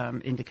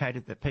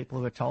indicated that people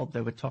who were told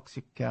there were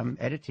toxic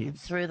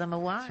additives Threw them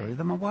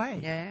away.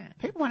 Yeah.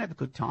 People want to have a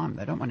good time.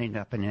 They don't want to end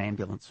up in an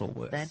ambulance or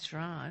worse. That's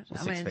right. Or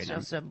I mean, it's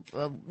just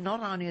not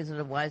only is it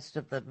a waste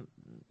of the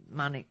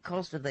money,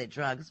 cost of their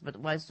drugs, but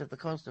waste of the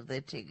cost of their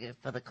ticket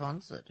for the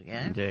concert,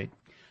 yeah? Indeed.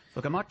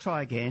 Look, I might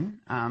try again.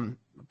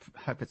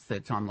 Hope it's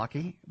third time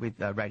lucky with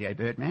Radio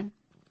Birdman.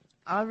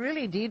 I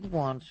really did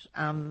want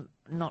Am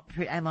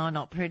I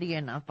Not Pretty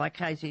Enough by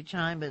Casey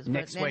Chambers.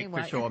 Next but week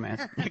anyway. for sure,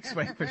 man. Next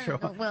week for sure.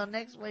 Well,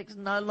 next week's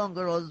no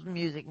longer Oz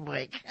Music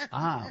Week.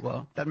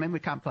 Well, doesn't mean we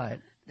can't play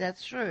it.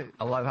 That's true.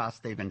 Aloha,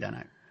 Stephen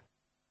Dano.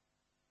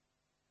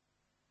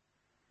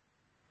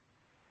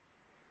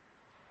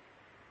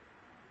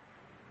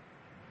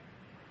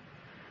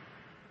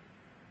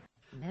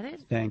 That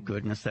is. Thank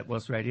goodness that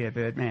was Radio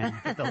Birdman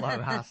with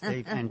Aloha,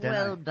 Steve and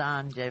Dano. Well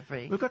done,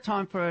 Jeffrey. We've got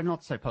time for a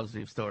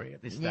not-so-positive story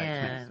at this stage,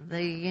 Yeah, Max.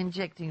 the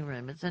injecting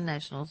room. It's a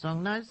national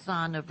song. No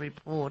sign of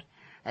report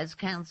as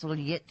council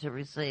yet to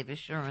receive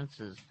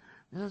assurances.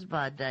 This is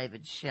by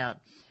David Shout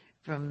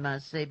from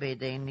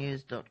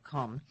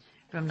cbdnews.com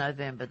from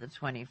November the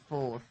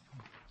 24th.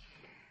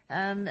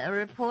 A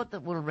report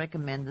that will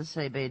recommend the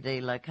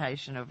CBD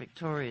location of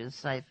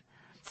Victoria's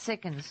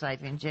second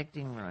safe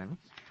injecting room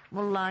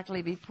will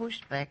likely be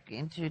pushed back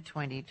into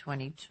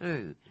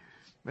 2022,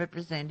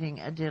 representing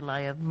a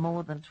delay of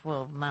more than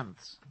 12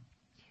 months.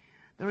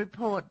 The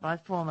report by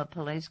former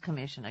Police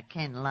Commissioner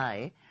Ken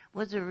Lay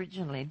was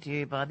originally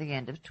due by the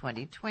end of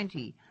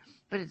 2020,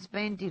 but it's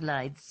been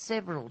delayed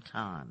several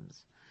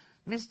times.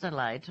 Mr.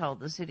 Lay told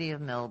the City of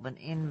Melbourne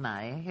in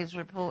May his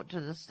report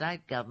to the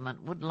state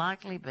government would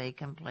likely be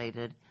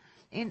completed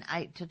in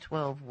 8 to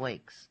 12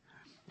 weeks,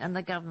 and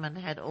the government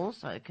had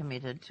also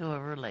committed to a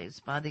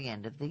release by the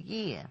end of the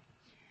year.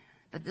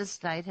 But the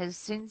state has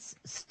since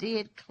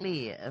steered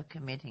clear of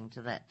committing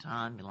to that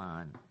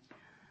timeline.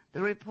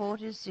 The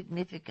report is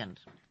significant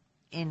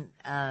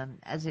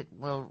as it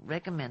will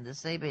recommend the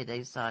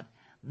CBD site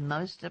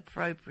most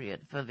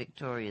appropriate for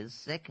Victoria's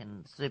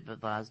second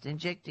supervised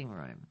injecting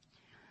room.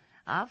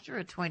 after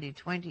a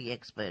 2020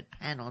 expert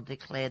panel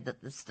declared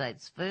that the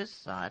state's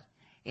first site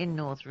in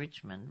North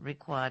Richmond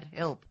required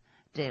help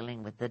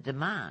dealing with the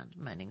demand,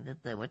 meaning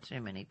that there were too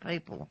many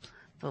people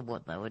for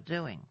what they were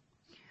doing.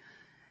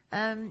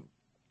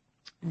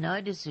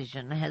 No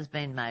decision has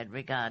been made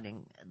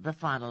regarding the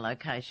final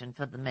location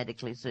for the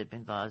medically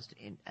supervised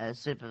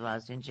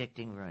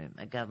injecting room,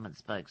 a government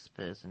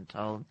spokesperson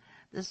told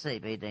the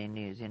CBD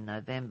News in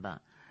November.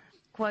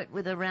 Quote,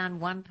 with around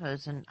one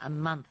person a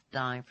month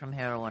dying from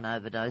heroin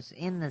overdose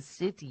in the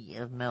city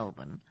of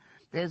Melbourne,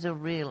 there's a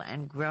real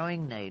and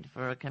growing need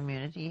for a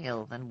community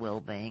health and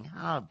wellbeing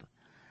hub.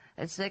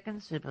 A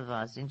second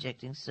supervised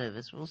injecting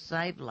service will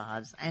save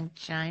lives and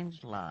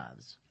change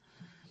lives.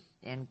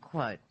 End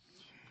quote.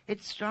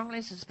 It's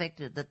strongly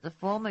suspected that the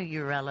former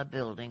Uralla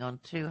building on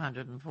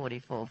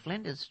 244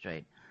 Flinders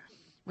Street,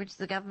 which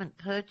the government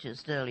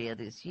purchased earlier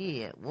this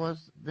year,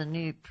 was the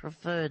new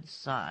preferred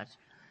site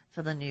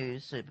for the new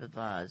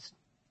supervised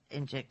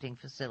injecting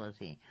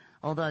facility,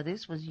 although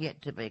this was yet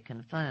to be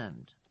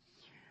confirmed.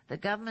 The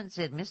government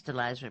said Mr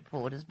Lay's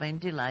report has been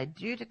delayed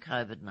due to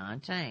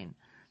COVID-19,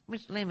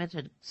 which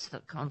limited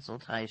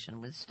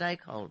consultation with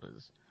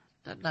stakeholders.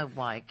 Don't know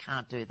why it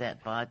can't do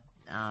that by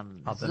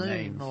Zoom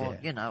names, or,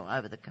 yeah.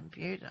 over the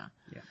computer.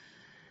 Yeah.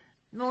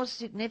 More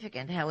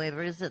significant,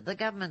 however, is that the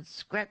government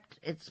scrapped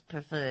its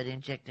preferred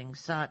injecting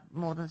site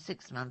more than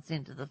 6 months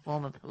into the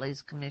former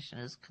police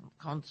commissioner's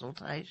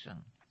consultation.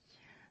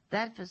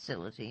 That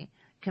facility,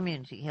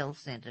 Community Health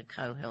Centre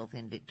CoHealth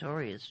in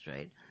Victoria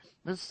Street,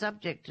 was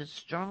subject to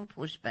strong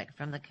pushback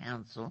from the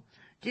council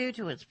due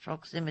to its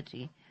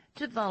proximity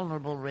to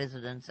vulnerable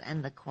residents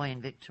and the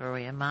Queen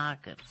Victoria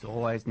market. It's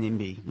always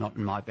NIMBY, not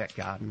in my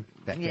backyard.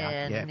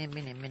 Yeah.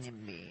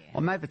 NIMBY.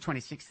 On May the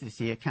 26th this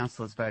year,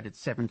 councillors voted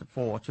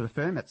 7-4 to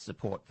affirm its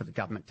support for the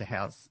government to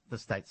house the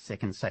state's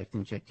second safe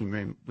injecting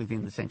room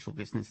within the Central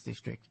Business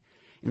District.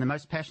 In the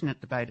most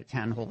passionate debate at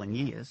Town Hall in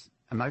years,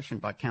 a motion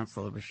by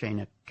Councillor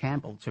Rashina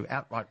Campbell to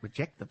outright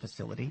reject the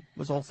facility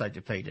was also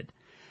defeated.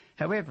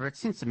 However, it's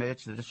since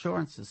emerged that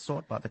assurances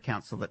sought by the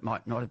council that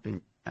might not have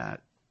been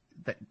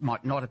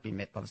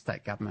met by the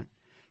state government.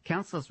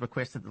 Councillors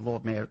requested the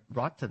Lord Mayor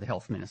write to the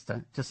Health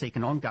Minister to seek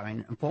an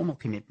ongoing and formal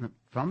commitment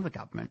from the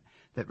government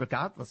that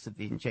regardless of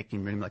the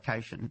injecting room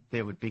location,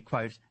 there would be,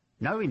 quote,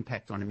 no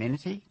impact on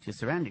amenity to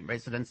surrounding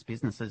residents,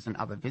 businesses and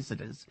other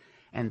visitors,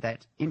 and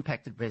that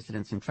impacted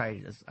residents and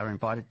traders are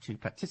invited to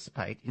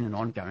participate in an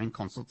ongoing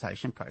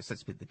consultation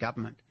process with the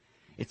government.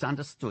 It's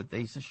understood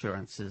these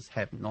assurances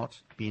have not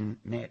been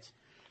met.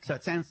 So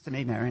it sounds to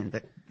me, Marion,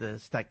 that the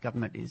state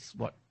government is,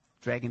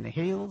 dragging the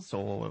heels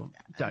or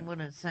don't?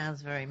 Well, it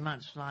sounds very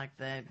much like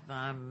they've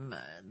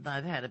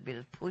had a bit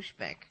of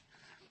pushback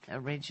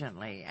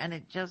originally, and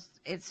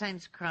it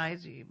seems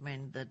crazy. I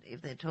mean, that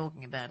if they're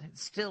talking about it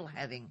still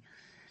having,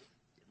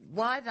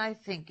 why they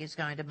think is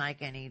going to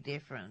make any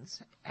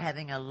difference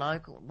having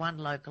one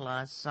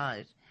localised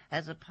site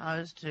as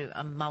opposed to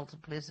a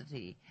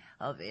multiplicity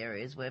of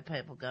areas where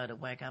people go to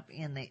wake up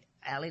in the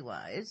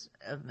alleyways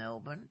of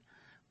Melbourne.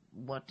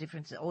 What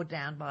difference? Or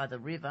down by the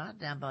river,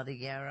 down by the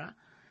Yarra.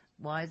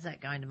 Why is that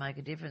going to make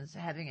a difference?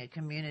 Having a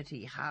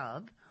community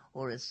hub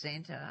or a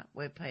centre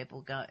where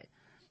people go,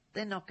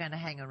 they're not going to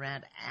hang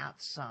around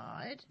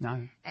outside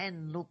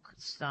and look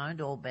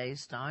stoned or be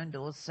stoned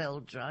or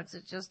sell drugs.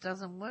 It just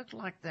doesn't work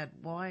like that.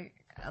 Why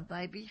are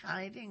they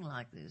behaving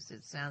like this?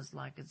 It sounds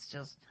like it's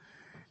just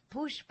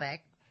pushback,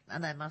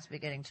 and they must be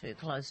getting too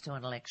close to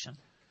an election.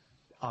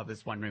 I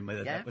was wondering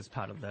whether that was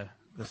part of the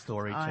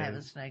story too. I have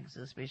a sneaking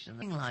suspicion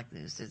that like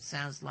this. It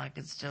sounds like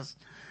it's just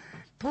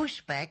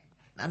pushback.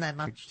 And they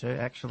must too,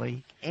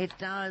 actually. It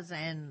does,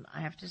 and I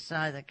have to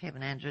say that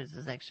Kevin Andrews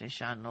has actually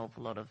shown an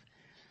awful lot of...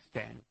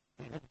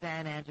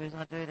 Dan Andrews,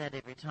 I do that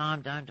every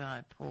time, don't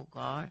I? Poor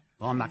guy.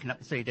 Well, I'm mucking up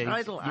the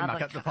CDs. You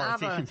muck up the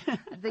politicians.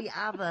 The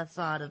other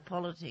side of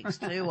politics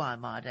too, I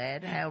might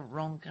add. How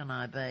wrong can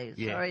I be?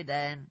 Yeah. Sorry,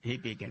 Dan.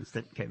 He'd be against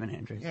it, Kevin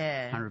Andrews.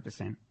 Yeah.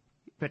 100%.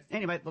 But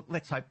anyway, look,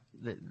 let's hope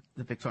that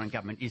the Victorian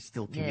government is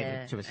still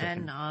committed to a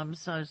second. And I'm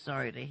so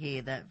sorry to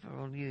hear that for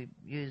all you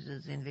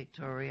users in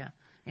Victoria.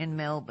 In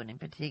Melbourne in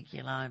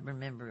particular, I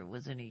remember it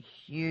was in a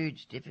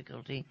huge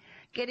difficulty.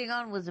 Getting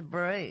on was a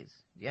breeze,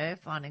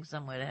 finding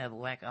somewhere to have a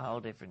whack, a whole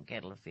different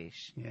kettle of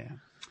fish. Yeah.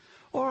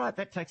 All right,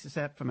 that takes us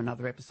out from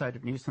another episode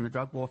of News on the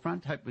Drug War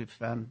Front. Hope we've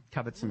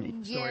covered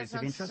some stories of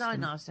interest. Yes, it's so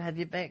nice to have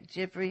you back,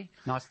 Jeffrey.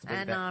 Nice to be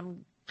back. And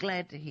I'm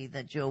glad to hear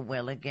that you're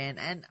well again.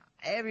 And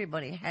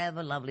everybody have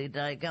a lovely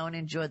day. Go and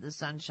enjoy the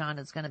sunshine.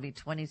 It's going to be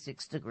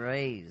 26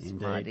 degrees,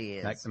 Indeed. My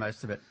dears. Make the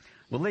most of it.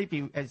 We'll leave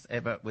you, as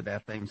ever, with our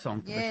theme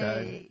song for the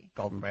show,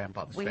 Golden Brown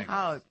by the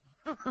Stranglers.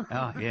 We hope.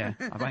 Oh, yeah.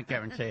 I won't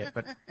guarantee it,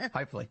 but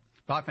hopefully.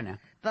 Bye for now.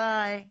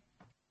 Bye.